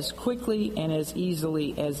as quickly and as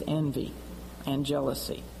easily as envy and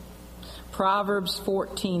jealousy. Proverbs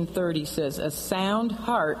 14:30 says, "A sound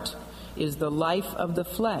heart is the life of the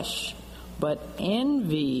flesh, but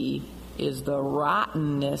envy is the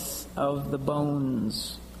rottenness of the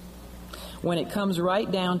bones. When it comes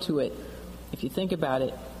right down to it, if you think about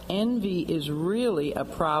it, envy is really a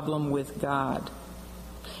problem with God.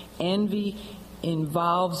 Envy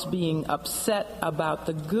involves being upset about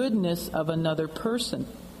the goodness of another person.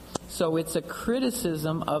 So it's a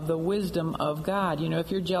criticism of the wisdom of God. You know, if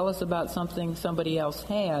you're jealous about something somebody else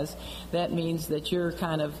has, that means that you're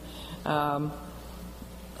kind of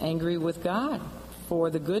angry with God for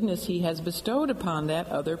the goodness He has bestowed upon that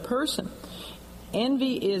other person.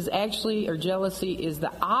 Envy is actually, or jealousy is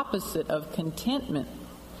the opposite of contentment,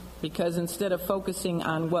 because instead of focusing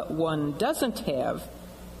on what one doesn't have,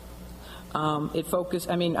 on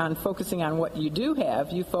focusing on what you do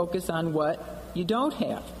have, you focus on what you don't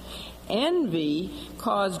have. Envy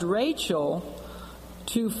caused Rachel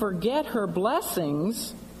to forget her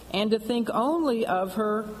blessings and to think only of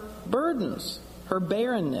her burdens, her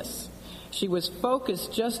barrenness. She was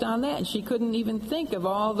focused just on that, and she couldn't even think of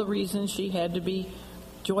all the reasons she had to be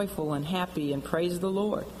joyful and happy and praise the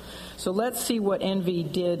Lord. So let's see what envy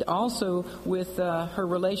did also with her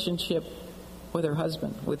relationship with her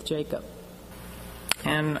husband, with Jacob.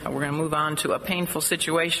 And we're going to move on to a painful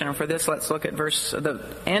situation. And for this, let's look at the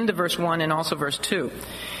end of verse 1 and also verse 2.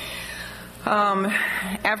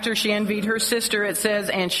 After she envied her sister, it says,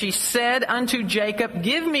 "And she said unto Jacob,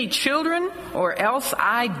 Give me children, or else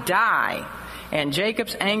I die. And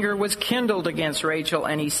Jacob's anger was kindled against Rachel,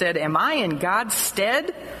 and he said, Am I in God's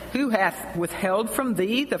stead, who hath withheld from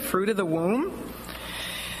thee the fruit of the womb?"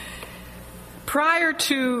 Prior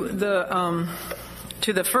to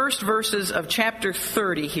the first verses of chapter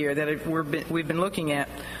 30 here that we've been looking at,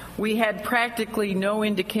 we had practically no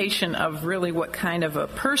indication of really what kind of a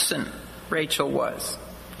person Rachel was.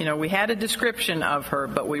 You know, we had a description of her,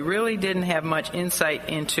 but we really didn't have much insight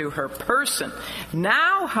into her person.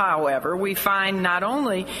 Now, however, we find not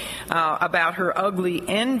only about her ugly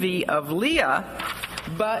envy of Leah,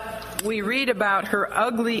 but we read about her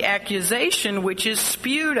ugly accusation, which is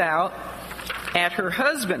spewed out at her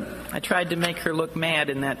husband. I tried to make her look mad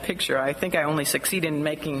in that picture. I think I only succeeded in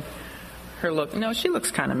making her look... No, she looks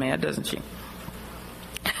kind of mad, doesn't she?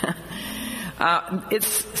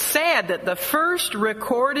 It's sad that the first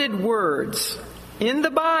recorded words in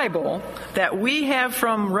the Bible that we have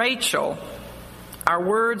from Rachel are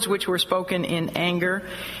words which were spoken in anger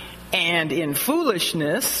and in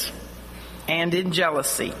foolishness and in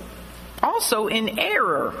jealousy. Also in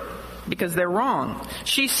error, because they're wrong.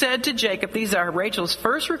 She said to Jacob, these are Rachel's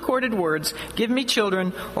first recorded words, "Give me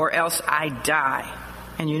children or else I die."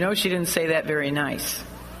 And you know she didn't say that very nice.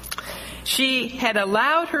 She had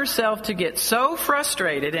allowed herself to get so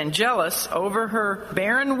frustrated and jealous over her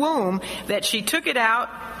barren womb that she took it out,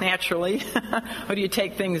 naturally. Who do you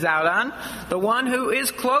take things out on? The one who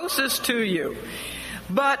is closest to you.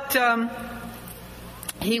 But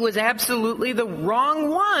he was absolutely the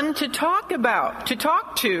wrong one to talk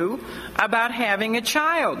to about having a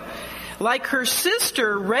child. Like her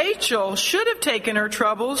sister, Rachel should have taken her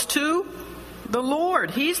troubles to the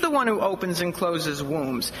Lord. He's the one who opens and closes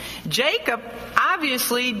wombs. Jacob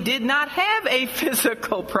obviously did not have a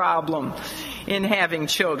physical problem in having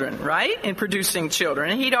children, right? In producing children.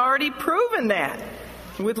 And he'd already proven that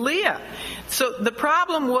with Leah. So the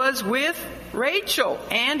problem was with Rachel,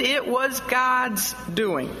 and it was God's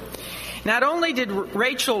doing. Not only did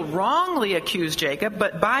Rachel wrongly accuse Jacob,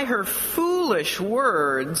 but by her foolish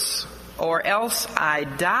words, "or else I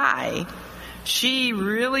die," she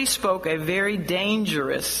really spoke a very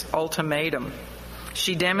dangerous ultimatum.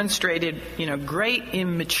 She demonstrated, great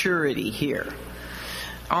immaturity here.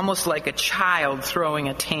 Almost like a child throwing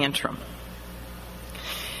a tantrum.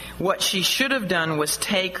 What she should have done was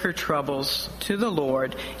take her troubles to the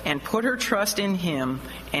Lord and put her trust in Him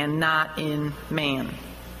and not in man.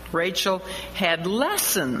 Rachel had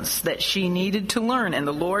lessons that she needed to learn, and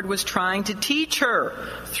the Lord was trying to teach her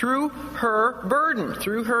through her burden,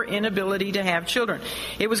 through her inability to have children.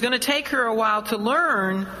 It was going to take her a while to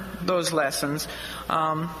learn those lessons.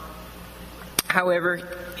 However,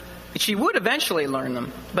 she would eventually learn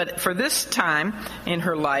them. But for this time in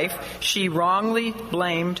her life, she wrongly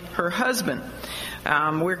blamed her husband.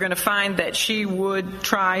 We're going to find that she would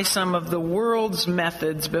try some of the world's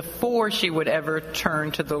methods before she would ever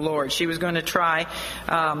turn to the Lord. She was going to try,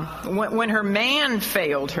 when her man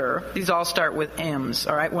failed her, these all start with M's,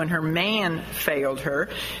 all right? When her man failed her,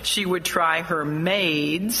 she would try her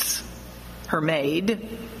maid.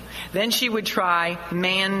 Then she would try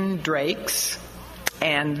mandrakes.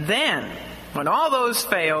 And then, when all those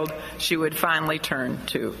failed, she would finally turn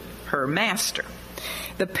to her master.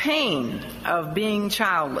 The pain of being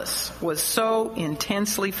childless was so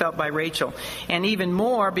intensely felt by Rachel, and even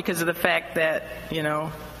more because of the fact that,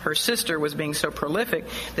 her sister was being so prolific,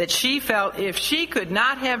 that she felt if she could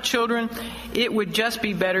not have children, it would just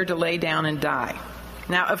be better to lay down and die.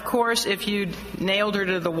 Now, of course, if you'd nailed her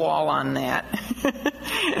to the wall on that,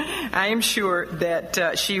 I am sure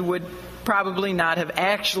that she would probably not have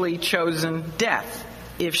actually chosen death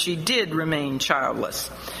if she did remain childless.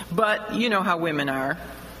 But you know how women are.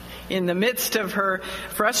 In the midst of her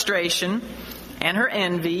frustration and her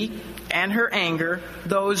envy and her anger,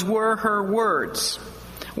 those were her words.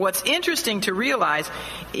 What's interesting to realize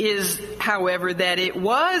is, however, that it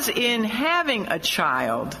was in having a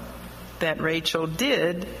child that Rachel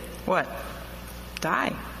did, what?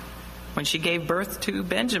 Die. When she gave birth to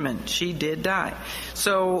Benjamin, she did die.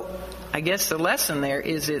 So I guess the lesson there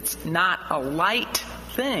is it's not a light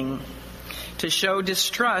thing to show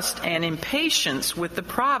distrust and impatience with the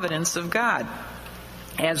providence of God,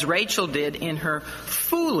 as Rachel did in her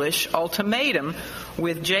foolish ultimatum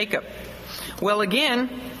with Jacob. Well, again,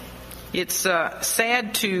 it's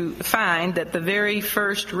sad to find that the very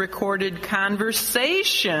first recorded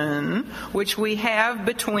conversation which we have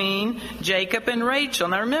between Jacob and Rachel.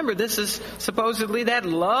 Now remember, this is supposedly that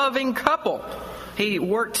loving couple. He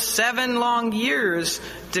worked 7 long years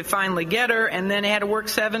to finally get her, and then he had to work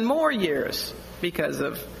 7 more years because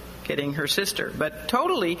of getting her sister. But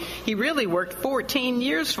totally, he really worked 14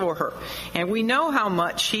 years for her. And we know how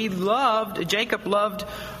much Jacob loved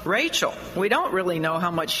Rachel. We don't really know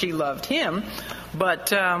how much she loved him,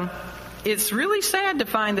 but it's really sad to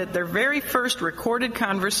find that their very first recorded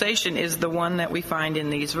conversation is the one that we find in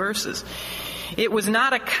these verses. It was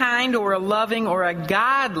not a kind or a loving or a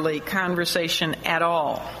godly conversation at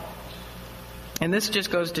all. And this just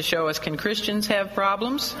goes to show us, can Christians have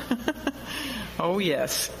problems? Oh,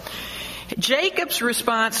 yes. Jacob's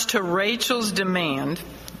response to Rachel's demand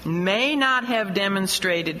may have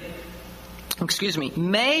demonstrated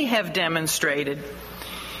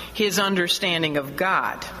his understanding of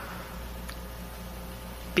God,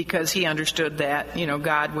 because he understood that,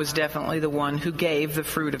 God was definitely the one who gave the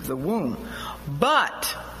fruit of the womb.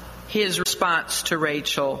 But his response to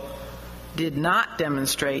Rachel did not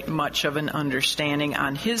demonstrate much of an understanding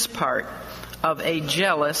on his part of a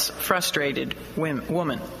jealous, frustrated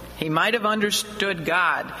woman. He might have understood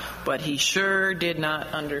God, but he sure did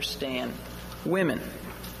not understand women.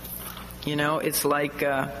 It's like,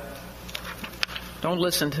 don't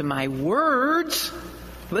listen to my words,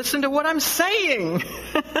 listen to what I'm saying.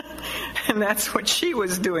 And that's what she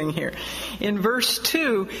was doing here. In verse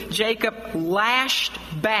 2, Jacob lashed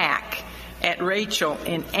back at Rachel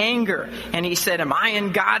in anger, and he said, am I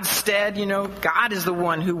in God's stead? God is the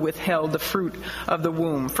one who withheld the fruit of the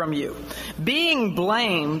womb from you. Being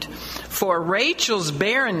blamed for Rachel's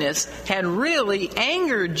barrenness had really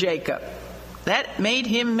angered Jacob. That made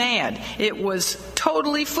him mad. It was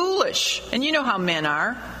totally foolish. And you know how men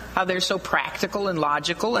are, how they're so practical and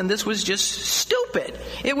logical, and this was just stupid.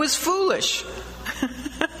 It was foolish.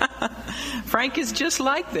 Frank is just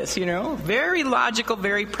like this, very logical,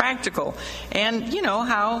 very practical. And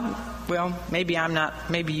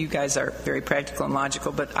maybe you guys are very practical and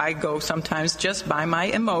logical, but I go sometimes just by my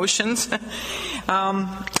emotions.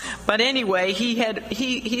 But anyway,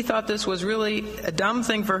 he thought this was really a dumb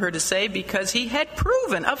thing for her to say, because he had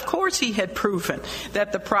proven that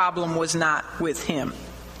the problem was not with him,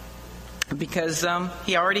 because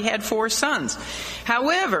he already had 4 sons.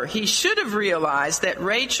 However, he should have realized that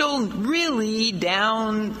Rachel really,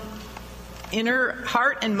 down in her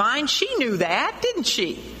heart and mind, she knew that, didn't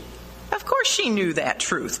she? Of course she knew that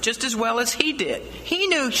truth just as well as he did. She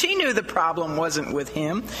knew the problem wasn't with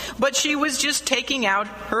him, but she was just taking out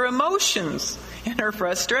her emotions and her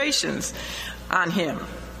frustrations on him,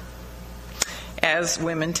 as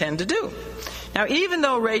women tend to do. Now, even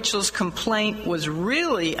though Rachel's complaint was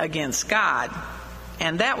really against God,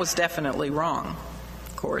 and that was definitely wrong,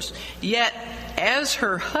 of course, yet as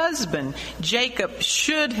her husband, Jacob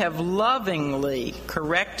should have lovingly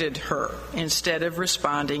corrected her instead of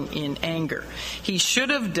responding in anger. He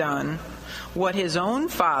should have done what his own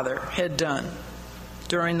father had done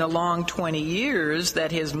during the long 20 years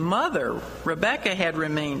that his mother, Rebekah, had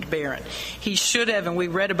remained barren. He should have, and we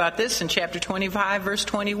read about this in chapter 25, verse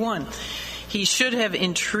 21, he should have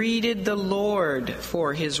entreated the Lord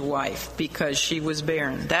for his wife because she was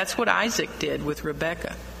barren. That's what Isaac did with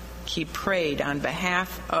Rebekah. He prayed on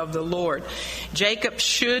behalf of the Lord. Jacob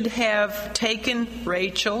should have taken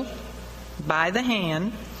Rachel by the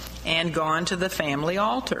hand and gone to the family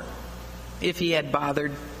altar, if he had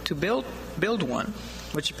bothered to build one.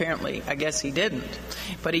 which apparently, I guess he didn't.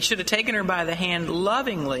 But he should have taken her by the hand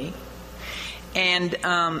lovingly and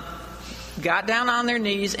got down on their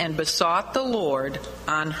knees and besought the Lord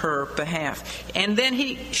on her behalf. And then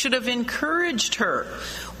he should have encouraged her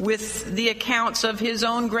with the accounts of his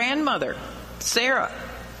own grandmother, Sarah,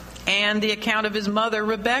 and the account of his mother,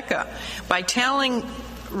 Rebecca, by telling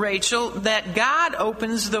Rachel that God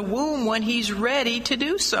opens the womb when he's ready to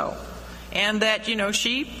do so. And that,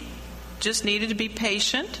 she just needed to be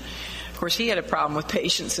patient. Of course, he had a problem with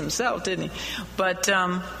patience himself, didn't he? But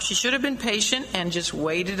she should have been patient and just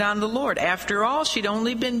waited on the Lord. After all, she'd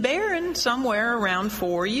only been barren somewhere around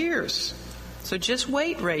 4 years. So just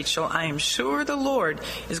wait, Rachel. I am sure the Lord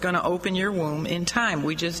is going to open your womb in time.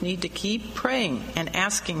 We just need to keep praying and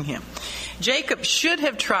asking him. Jacob should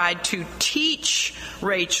have tried to teach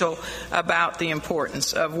Rachel about the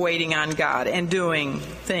importance of waiting on God and doing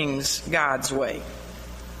things God's way.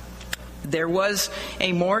 There was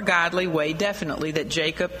a more godly way, definitely, that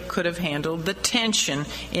Jacob could have handled the tension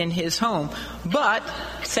in his home. But,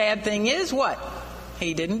 sad thing is, what?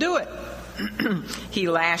 He didn't do it. He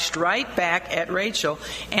lashed right back at Rachel.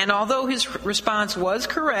 And although his response was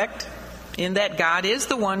correct, in that God is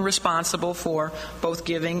the one responsible for both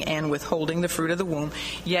giving and withholding the fruit of the womb,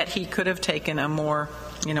 yet he could have taken a more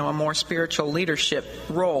spiritual leadership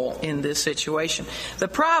role in this situation. The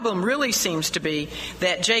problem really seems to be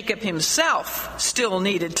that Jacob himself still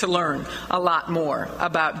needed to learn a lot more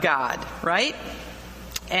about God, right?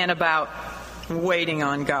 And about waiting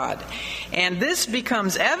on God. And this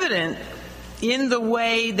becomes evident in the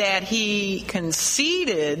way that he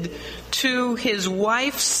conceded to his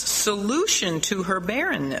wife's solution to her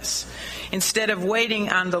barrenness. Instead of waiting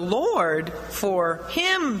on the Lord for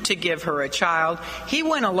him to give her a child, he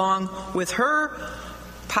went along with her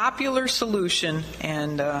popular solution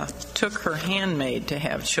and took her handmaid to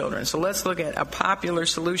have children. So let's look at a popular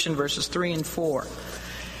solution, verses 3 and 4.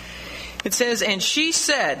 It says, and she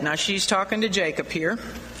said, now she's talking to Jacob here,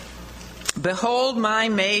 behold my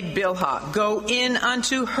maid Bilhah, go in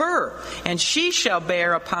unto her, and she shall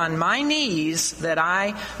bear upon my knees, that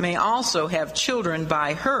I may also have children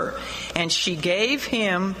by her. And she gave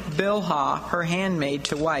him Bilhah, her handmaid,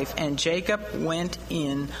 to wife, and Jacob went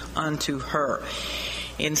in unto her.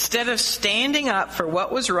 Instead of standing up for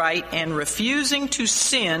what was right and refusing to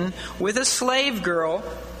sin with a slave girl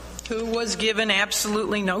who was given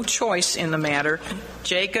absolutely no choice in the matter,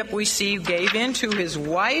 Jacob, we see, gave in to his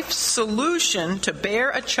wife's solution to bear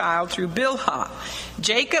a child through Bilhah.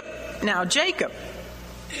 Jacob,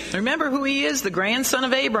 remember who he is, the grandson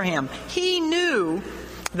of Abraham. He knew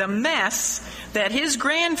the mess that his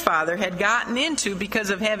grandfather had gotten into because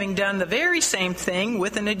of having done the very same thing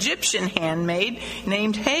with an Egyptian handmaid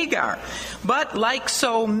named Hagar. But like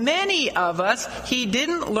so many of us, he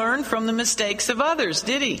didn't learn from the mistakes of others,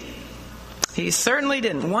 did he? He certainly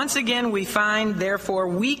didn't. Once again, we find, therefore,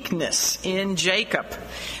 weakness in Jacob.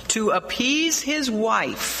 To appease his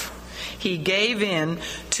wife, he gave in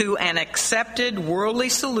to an accepted worldly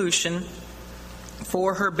solution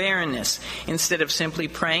for her barrenness, instead of simply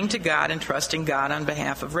praying to God and trusting God on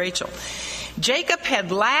behalf of Rachel. Jacob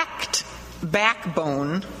had lacked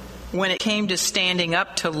backbone when it came to standing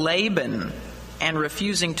up to Laban and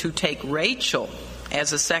refusing to take Rachel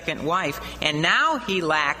as a second wife. And now he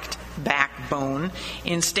lacked backbone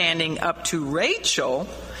in standing up to Rachel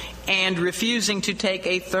and refusing to take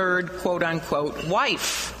a third, quote-unquote,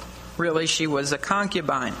 wife. Really, she was a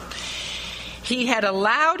concubine. He had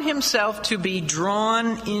allowed himself to be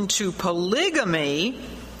drawn into polygamy,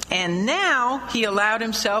 and now he allowed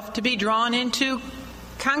himself to be drawn into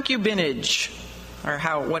concubinage, or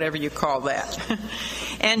whatever you call that.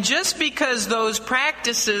 And just because those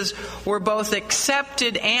practices were both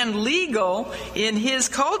accepted and legal in his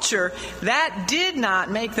culture, that did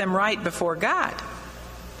not make them right before God.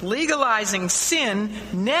 Legalizing sin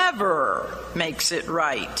never makes it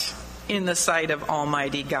right in the sight of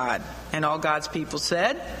Almighty God. And all God's people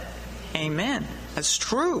said, amen. That's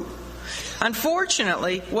true.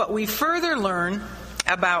 Unfortunately, what we further learn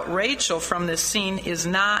about Rachel from this scene is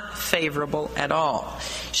not favorable at all.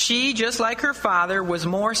 She, just like her father, was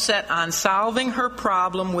more set on solving her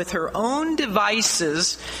problem with her own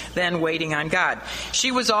devices than waiting on God.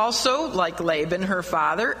 She was also, like Laban, her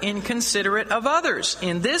father, inconsiderate of others.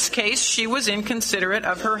 In this case, she was inconsiderate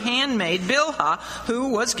of her handmaid, Bilhah, who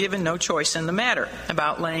was given no choice in the matter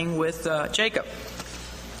about laying with Jacob.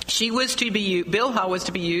 Bilhah was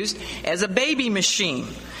to be used as a baby machine.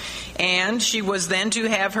 And she was then to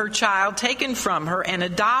have her child taken from her and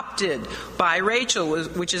adopted by Rachel,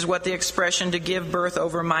 which is what the expression "to give birth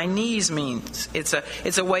over my knees" means. It's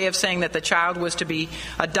a way of saying that the child was to be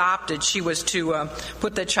adopted. She was to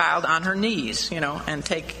put the child on her knees, and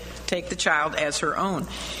take the child as her own.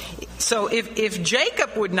 So if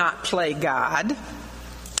Jacob would not play God,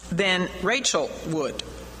 then Rachel would.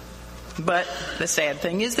 But the sad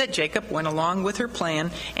thing is that Jacob went along with her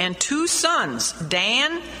plan, and 2 sons,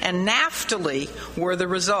 Dan and Naphtali, were the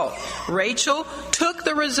result. Rachel took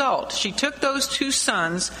the result. She took those 2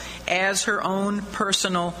 sons as her own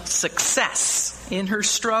personal success in her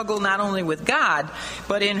struggle not only with God,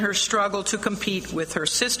 but in her struggle to compete with her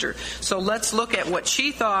sister. So let's look at what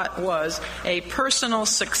she thought was a personal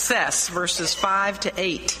success, verses 5 to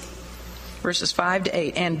 8. Verses 5 to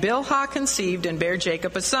 8. And Bilhah conceived and bare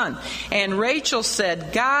Jacob a son. And Rachel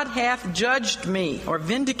said, God hath judged me, or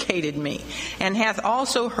vindicated me, and hath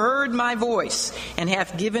also heard my voice, and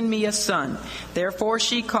hath given me a son. Therefore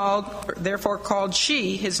called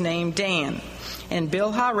she his name Dan. And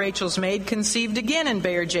Bilhah, Rachel's maid, conceived again and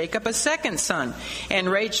bare Jacob a second son. And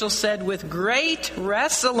Rachel said, with great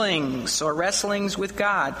wrestlings, or wrestlings with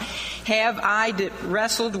God, have I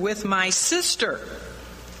wrestled with my sister,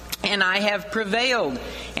 and I have prevailed.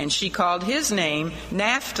 And she called his name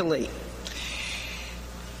Naphtali.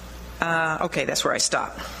 Okay, that's where I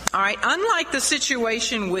stop. All right, unlike the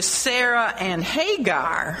situation with Sarah and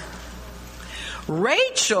Hagar,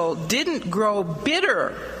 Rachel didn't grow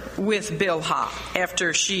bitter with Bilhah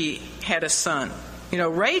after she had a son.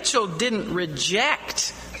 Rachel didn't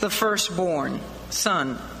reject the firstborn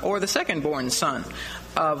son or the secondborn son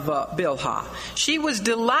of Bilhah. She was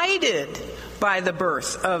delighted by the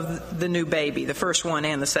birth of the new baby, the first one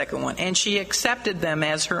and the second one, and she accepted them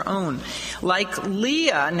as her own. Like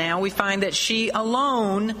Leah, now we find that she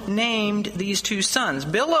alone named these 2 sons.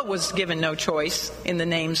 Bilhah was given no choice in the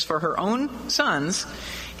names for her own sons,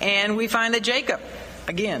 and we find that Jacob,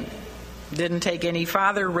 again, didn't take any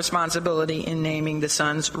father responsibility in naming the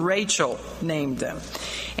sons. Rachel named them.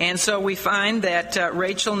 And so we find that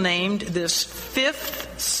Rachel named this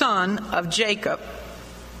 5th son of Jacob,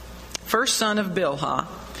 first son of Bilhah,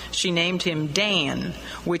 she named him Dan,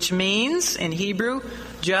 which means in Hebrew,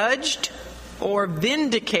 judged or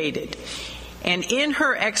vindicated. And in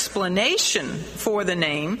her explanation for the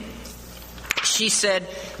name, she said,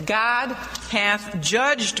 God hath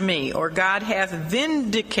judged me, or God hath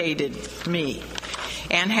vindicated me,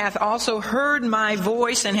 and hath also heard my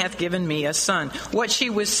voice, and hath given me a son. What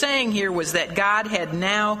she was saying here was that God had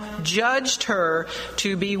now judged her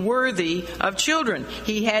to be worthy of children.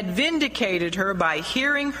 He had vindicated her by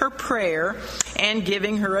hearing her prayer and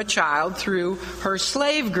giving her a child through her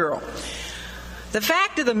slave girl. The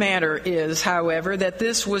fact of the matter is, however, that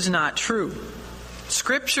this was not true.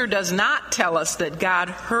 Scripture does not tell us that God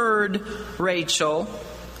heard Rachel,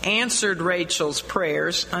 answered Rachel's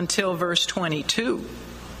prayers until verse 22.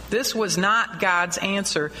 This was not God's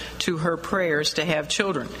answer to her prayers to have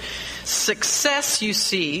children. Success, you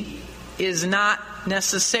see, is not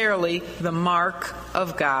necessarily the mark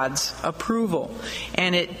of God's approval.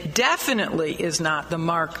 And it definitely is not the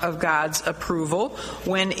mark of God's approval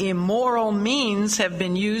when immoral means have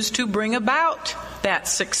been used to bring about that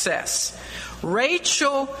success.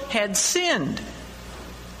 Rachel had sinned,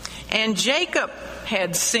 and Jacob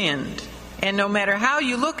had sinned. And no matter how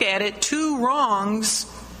you look at it, 2 wrongs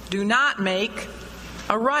do not make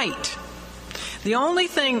a right. The only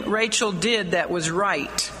thing Rachel did that was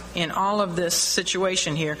right in all of this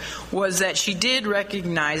situation here was that she did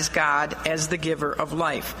recognize God as the giver of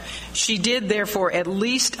life. She did therefore at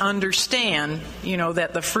least understand,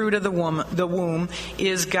 that the fruit of the womb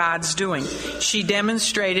is God's doing. She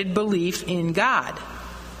demonstrated belief in God,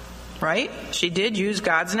 right? She did use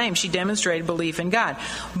God's name. She demonstrated belief in God.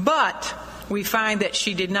 But we find that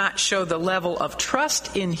she did not show the level of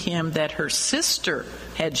trust in him that her sister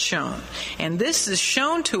had shown. And this is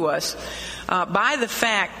shown to us by the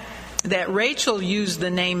fact that Rachel used the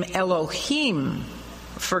name Elohim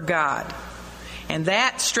for God. And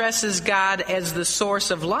that stresses God as the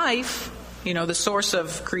source of life, the source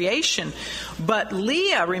of creation. But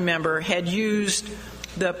Leah, remember, had used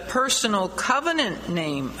the personal covenant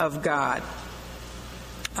name of God,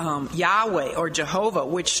 Yahweh or Jehovah,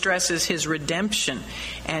 which stresses his redemption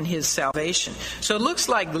and his salvation. So it looks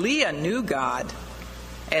like Leah knew God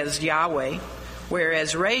as Yahweh,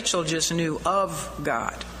 whereas Rachel just knew of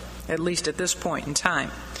God, at least at this point in time.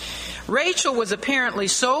 Rachel was apparently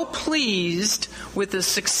so pleased with the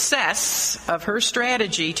success of her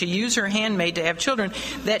strategy to use her handmaid to have children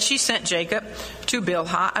that she sent Jacob to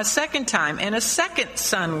Bilhah a second time, and a second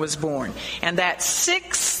son was born. And that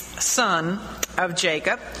 6th son of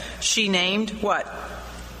Jacob, she named what?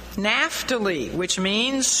 Naphtali, which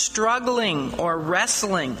means struggling or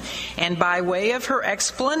wrestling. And by way of her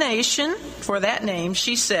explanation for that name,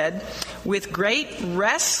 she said, with great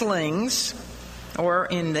wrestlings, or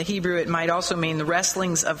in the Hebrew it might also mean the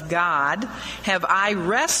wrestlings of God, have I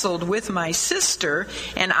wrestled with my sister,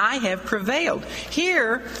 and I have prevailed.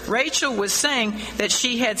 Here, Rachel was saying that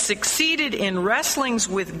she had succeeded in wrestlings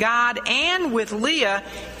with God and with Leah,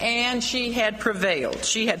 and she had prevailed.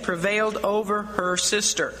 She had prevailed over her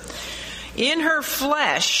sister. In her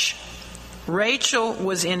flesh, Rachel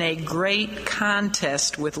was in a great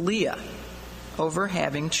contest with Leah over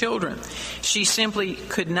having children. She simply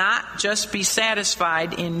could not just be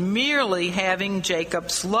satisfied in merely having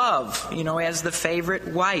Jacob's love, as the favorite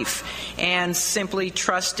wife, and simply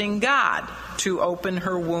trusting God to open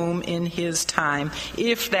her womb in his time,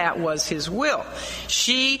 if that was his will.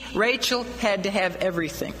 Rachel, had to have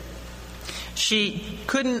everything. She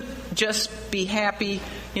couldn't just be happy,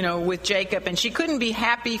 with Jacob, and she couldn't be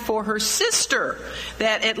happy for her sister,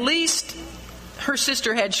 that at least her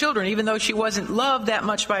sister had children. Even though she wasn't loved that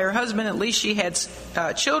much by her husband, at least she had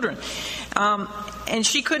children. And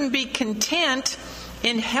she couldn't be content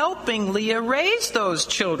in helping Leah raise those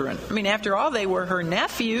children. After all, they were her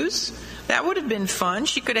nephews. That would have been fun.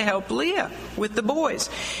 She could have helped Leah with the boys.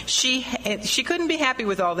 She couldn't be happy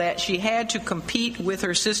with all that. She had to compete with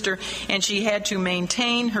her sister, and she had to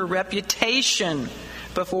maintain her reputation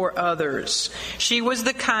before others. She was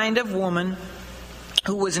the kind of woman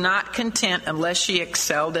who was not content unless she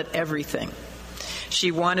excelled at everything. She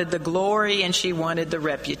wanted the glory and she wanted the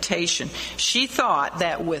reputation. She thought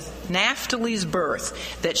that with Naphtali's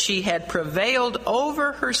birth that she had prevailed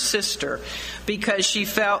over her sister, because she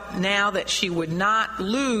felt now that she would not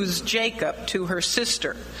lose Jacob to her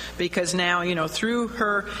sister, because now, through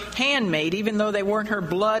her handmaid, even though they weren't her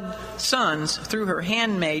blood sons, through her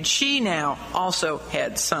handmaid, she now also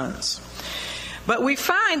had sons. But we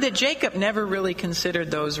find that Jacob never really considered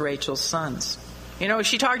those Rachel's sons.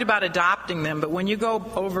 She talked about adopting them, but when you go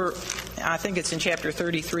over, I think it's in chapter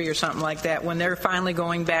 33 or something like that, when they're finally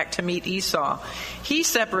going back to meet Esau, he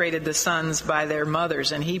separated the sons by their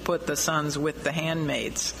mothers, and he put the sons with the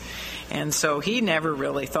handmaids. And so he never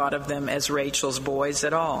really thought of them as Rachel's boys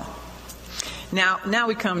at all. Now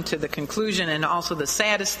we come to the conclusion, and also the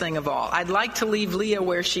saddest thing of all. I'd like to leave Leah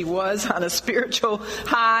where she was on a spiritual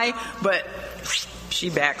high, but she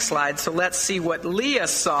backslid. So let's see what Leah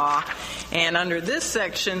saw. And under this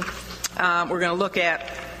section, we're going to look at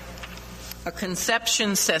a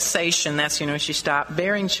conception cessation. That's, she stopped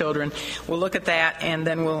bearing children. We'll look at that, and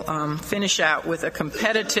then we'll finish out with a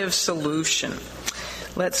competitive solution.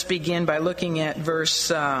 Let's begin by looking at verse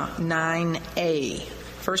 9a.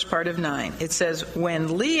 First part of 9. It says,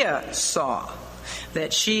 when Leah saw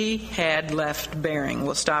that she had left bearing.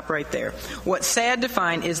 We'll stop right there. What's sad to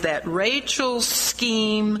find is that Rachel's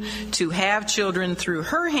scheme to have children through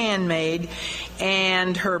her handmaid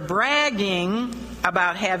and her bragging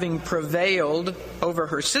about having prevailed over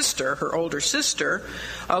her sister, her older sister,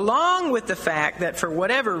 along with the fact that for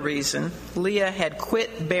whatever reason Leah had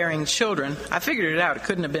quit bearing children. I figured it out. It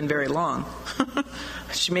couldn't have been very long.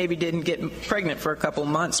 She maybe didn't get pregnant for a couple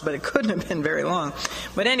months, but it couldn't have been very long.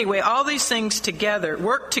 But anyway, all these things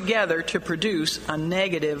work together to produce a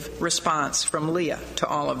negative response from Leah to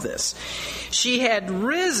all of this. She had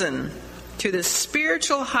risen to the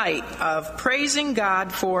spiritual height of praising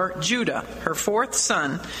God for Judah, her fourth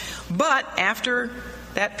son, but after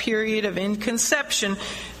that period of inconception,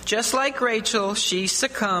 just like Rachel, she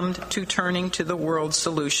succumbed to turning to the world's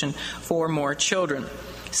solution for more children,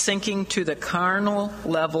 sinking to the carnal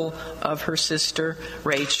level of her sister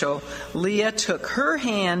Rachel. Leah took her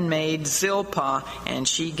handmaid Zilpah, and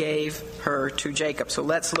she gave her to Jacob. So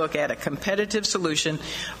let's look at a competitive solution,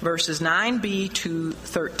 verses 9b to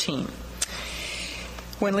 13.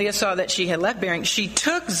 When Leah saw that she had left bearing, she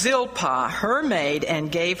took Zilpah, her maid,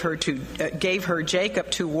 and gave her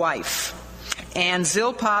Jacob to wife. And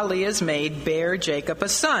Zilpah, Leah's maid, bare Jacob a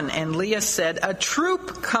son. And Leah said, a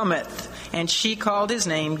troop cometh. And she called his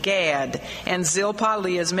name Gad. And Zilpah,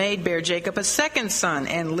 Leah's maid, bare Jacob a second son.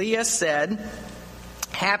 And Leah said,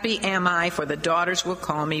 happy am I, for the daughters will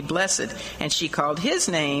call me blessed. And she called his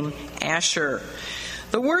name Asher.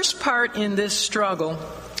 The worst part in this struggle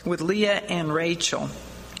with Leah and Rachel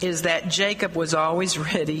is that Jacob was always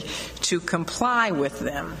ready to comply with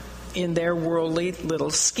them in their worldly little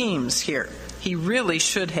schemes here. He really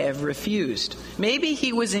should have refused. Maybe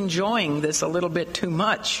he was enjoying this a little bit too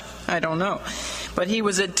much. I don't know. But he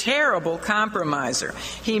was a terrible compromiser.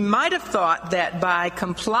 He might have thought that by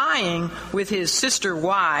complying with his sister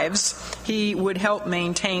wives, he would help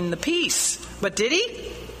maintain the peace. But did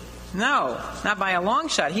he? No, not by a long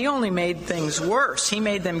shot. He only made things worse. He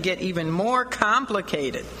made them get even more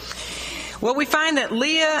complicated. Well, we find that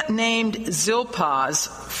Leah named Zilpah's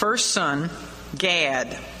first son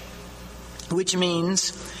Gad, which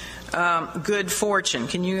means good fortune.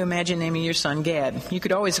 Can you imagine naming your son Gad? You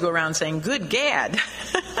could always go around saying, good Gad.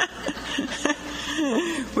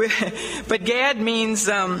 But Gad means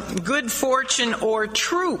good fortune or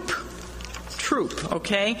troop.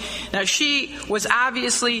 Okay? Now, she was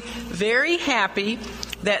obviously very happy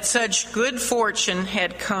that such good fortune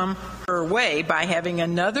had come her way by having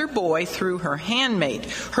another boy through her handmaid.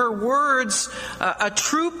 Her words, a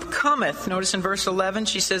troop cometh, notice in verse 11,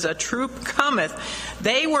 she says, a troop cometh.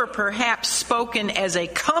 They were perhaps spoken as a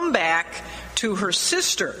comeback to her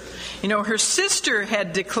sister. You know, her sister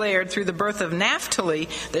had declared through the birth of Naphtali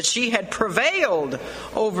that she had prevailed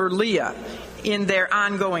over Leah in their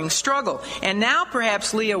ongoing struggle. And now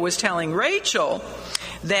perhaps Leah was telling Rachel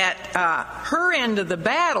that her end of the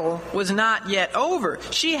battle was not yet over.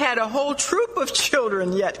 She had a whole troop of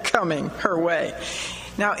children yet coming her way.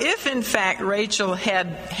 Now, if in fact Rachel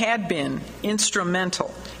had been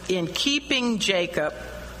instrumental in keeping Jacob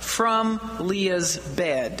from Leah's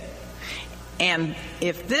bed, and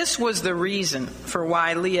if this was the reason for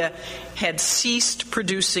why Leah had ceased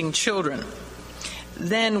producing children,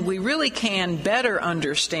 then we really can better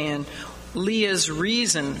understand Leah's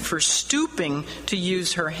reason for stooping to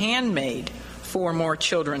use her handmaid for more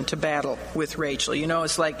children to battle with Rachel. You know,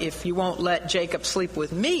 it's like, if you won't let Jacob sleep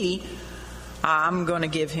with me, I'm going to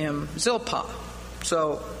give him Zilpah.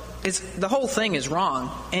 So the whole thing is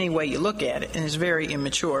wrong any way you look at it, and it's very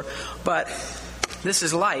immature. But this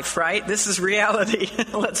is life, right? This is reality.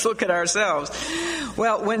 Let's look at ourselves.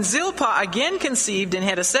 Well, when Zilpah again conceived and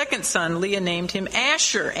had a second son, Leah named him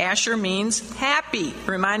Asher. Asher means happy.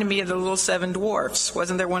 Reminded me of the little 7 dwarfs.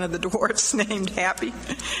 Wasn't there one of the dwarfs named Happy?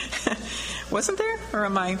 Wasn't there? Or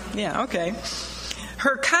am I? Yeah, okay.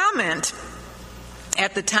 Her comment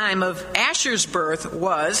at the time of Asher's birth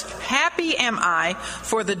was, happy am I,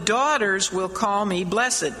 for the daughters will call me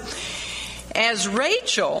blessed. As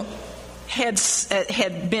Rachel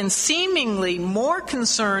had been seemingly more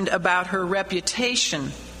concerned about her reputation,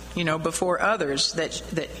 you know, before others,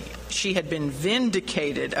 that she had been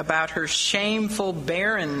vindicated about her shameful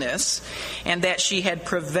barrenness and that she had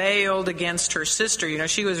prevailed against her sister. You know,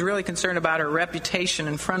 she was really concerned about her reputation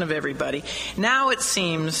in front of everybody. Now it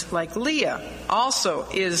seems like Leah also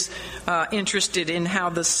is interested in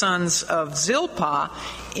how the sons of Zilpah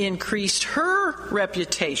increased her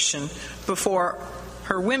reputation before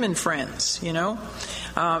her women friends, you know.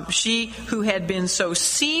 She who had been so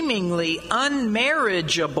seemingly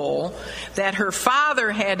unmarriageable that her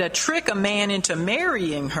father had to trick a man into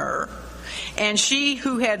marrying her, and she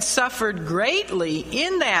who had suffered greatly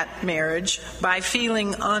in that marriage by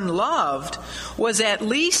feeling unloved, was at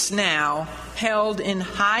least now held in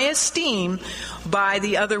high esteem by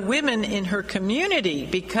the other women in her community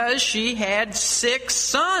because she had 6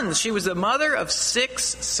 sons. She was the mother of 6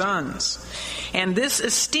 sons. And this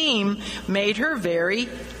esteem made her very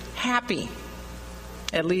happy,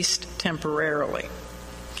 at least temporarily.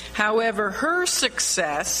 However, her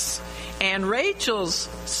success and Rachel's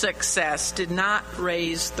success did not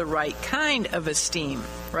raise the right kind of esteem,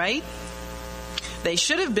 right? They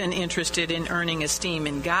should have been interested in earning esteem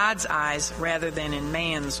in God's eyes rather than in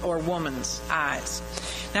man's or woman's eyes.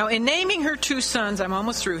 Now, in naming her 2 sons, I'm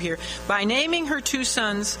almost through here, by naming her 2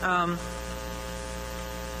 sons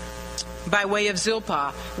by way of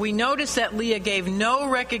Zilpah, we notice that Leah gave no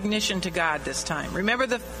recognition to God this time. Remember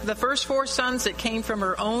the first 4 sons that came from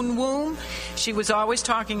her own womb? She was always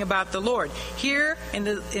talking about the Lord. Here,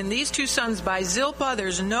 in these 2 sons by Zilpah,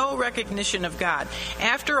 there's no recognition of God.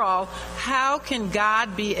 After all, how can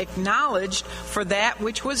God be acknowledged for that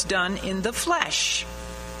which was done in the flesh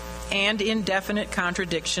and in definite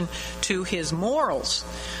contradiction to his morals?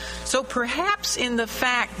 So perhaps in the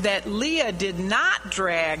fact that Leah did not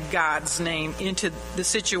drag God's name into the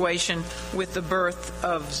situation with the birth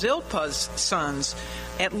of Zilpah's sons,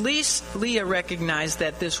 at least Leah recognized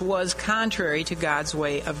that this was contrary to God's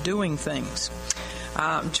way of doing things.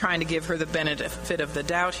 I'm trying to give her the benefit of the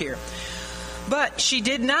doubt here. But she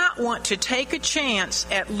did not want to take a chance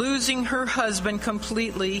at losing her husband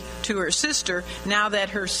completely to her sister, now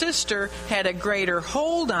that her sister had a greater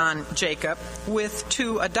hold on Jacob with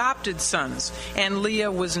 2 adopted sons, and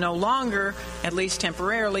Leah was no longer, at least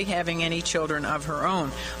temporarily, having any children of her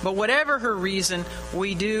own. But whatever her reason,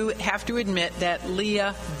 we do have to admit that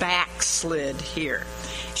Leah backslid here.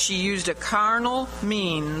 She used a carnal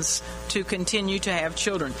means to continue to have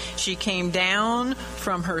children. She came down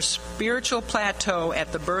from her spiritual plateau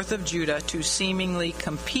at the birth of Judah to seemingly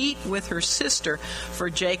compete with her sister for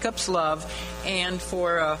Jacob's love and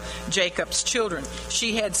for Jacob's children.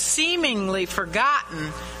 She had seemingly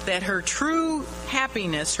forgotten that her true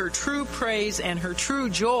happiness, her true praise, and her true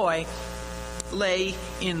joy lay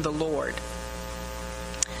in the Lord.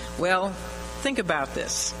 Well, think about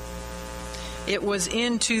this. It was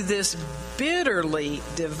into this bitterly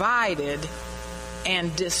divided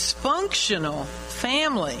and dysfunctional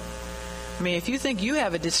family. I mean, if you think you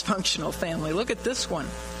have a dysfunctional family, look at this one.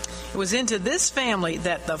 It was into this family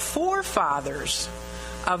that the forefathers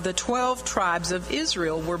of the 12 tribes of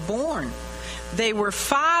Israel were born. They were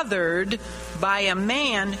fathered by a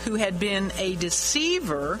man who had been a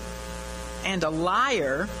deceiver and a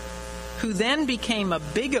liar, who then became a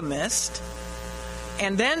bigamist,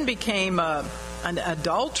 and then became an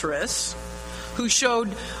adulteress, who showed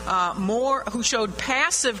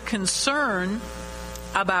passive concern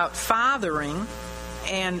about fathering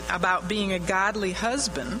and about being a godly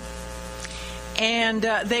husband. And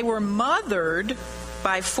they were mothered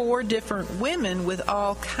by 4 different women with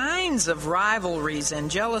all kinds of rivalries and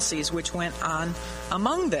jealousies which went on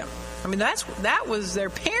among them. I mean, that was their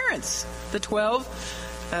parents, the 12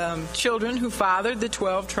 children who fathered the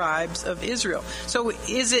 12 tribes of Israel. So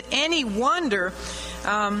is it any wonder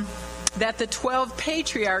that the 12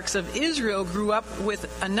 patriarchs of Israel grew up with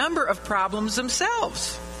a number of problems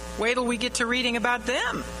themselves? Wait till we get to reading about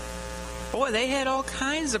them. Boy, they had all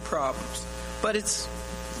kinds of problems. But it's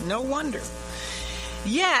no wonder.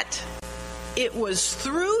 Yet, it was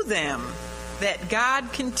through them that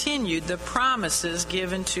God continued the promises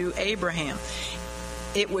given to Abraham.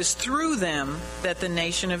 It was through them that the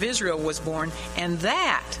nation of Israel was born, and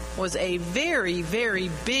that was a very,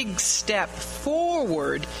 very big step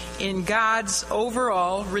forward in God's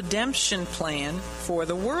overall redemption plan for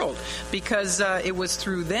the world, because it was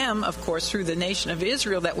through them, of course, through the nation of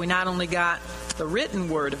Israel, that we not only got the written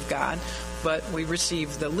word of God, but we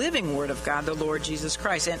received the living word of God, the Lord Jesus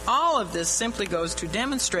Christ. And all of this simply goes to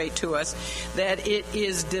demonstrate to us that it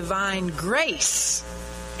is divine grace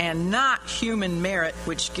and not human merit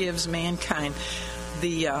which gives mankind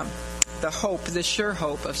the hope, the sure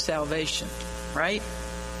hope of salvation. Right?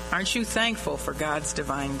 Aren't you thankful for God's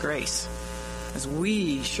divine grace? Because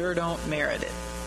we sure don't merit it.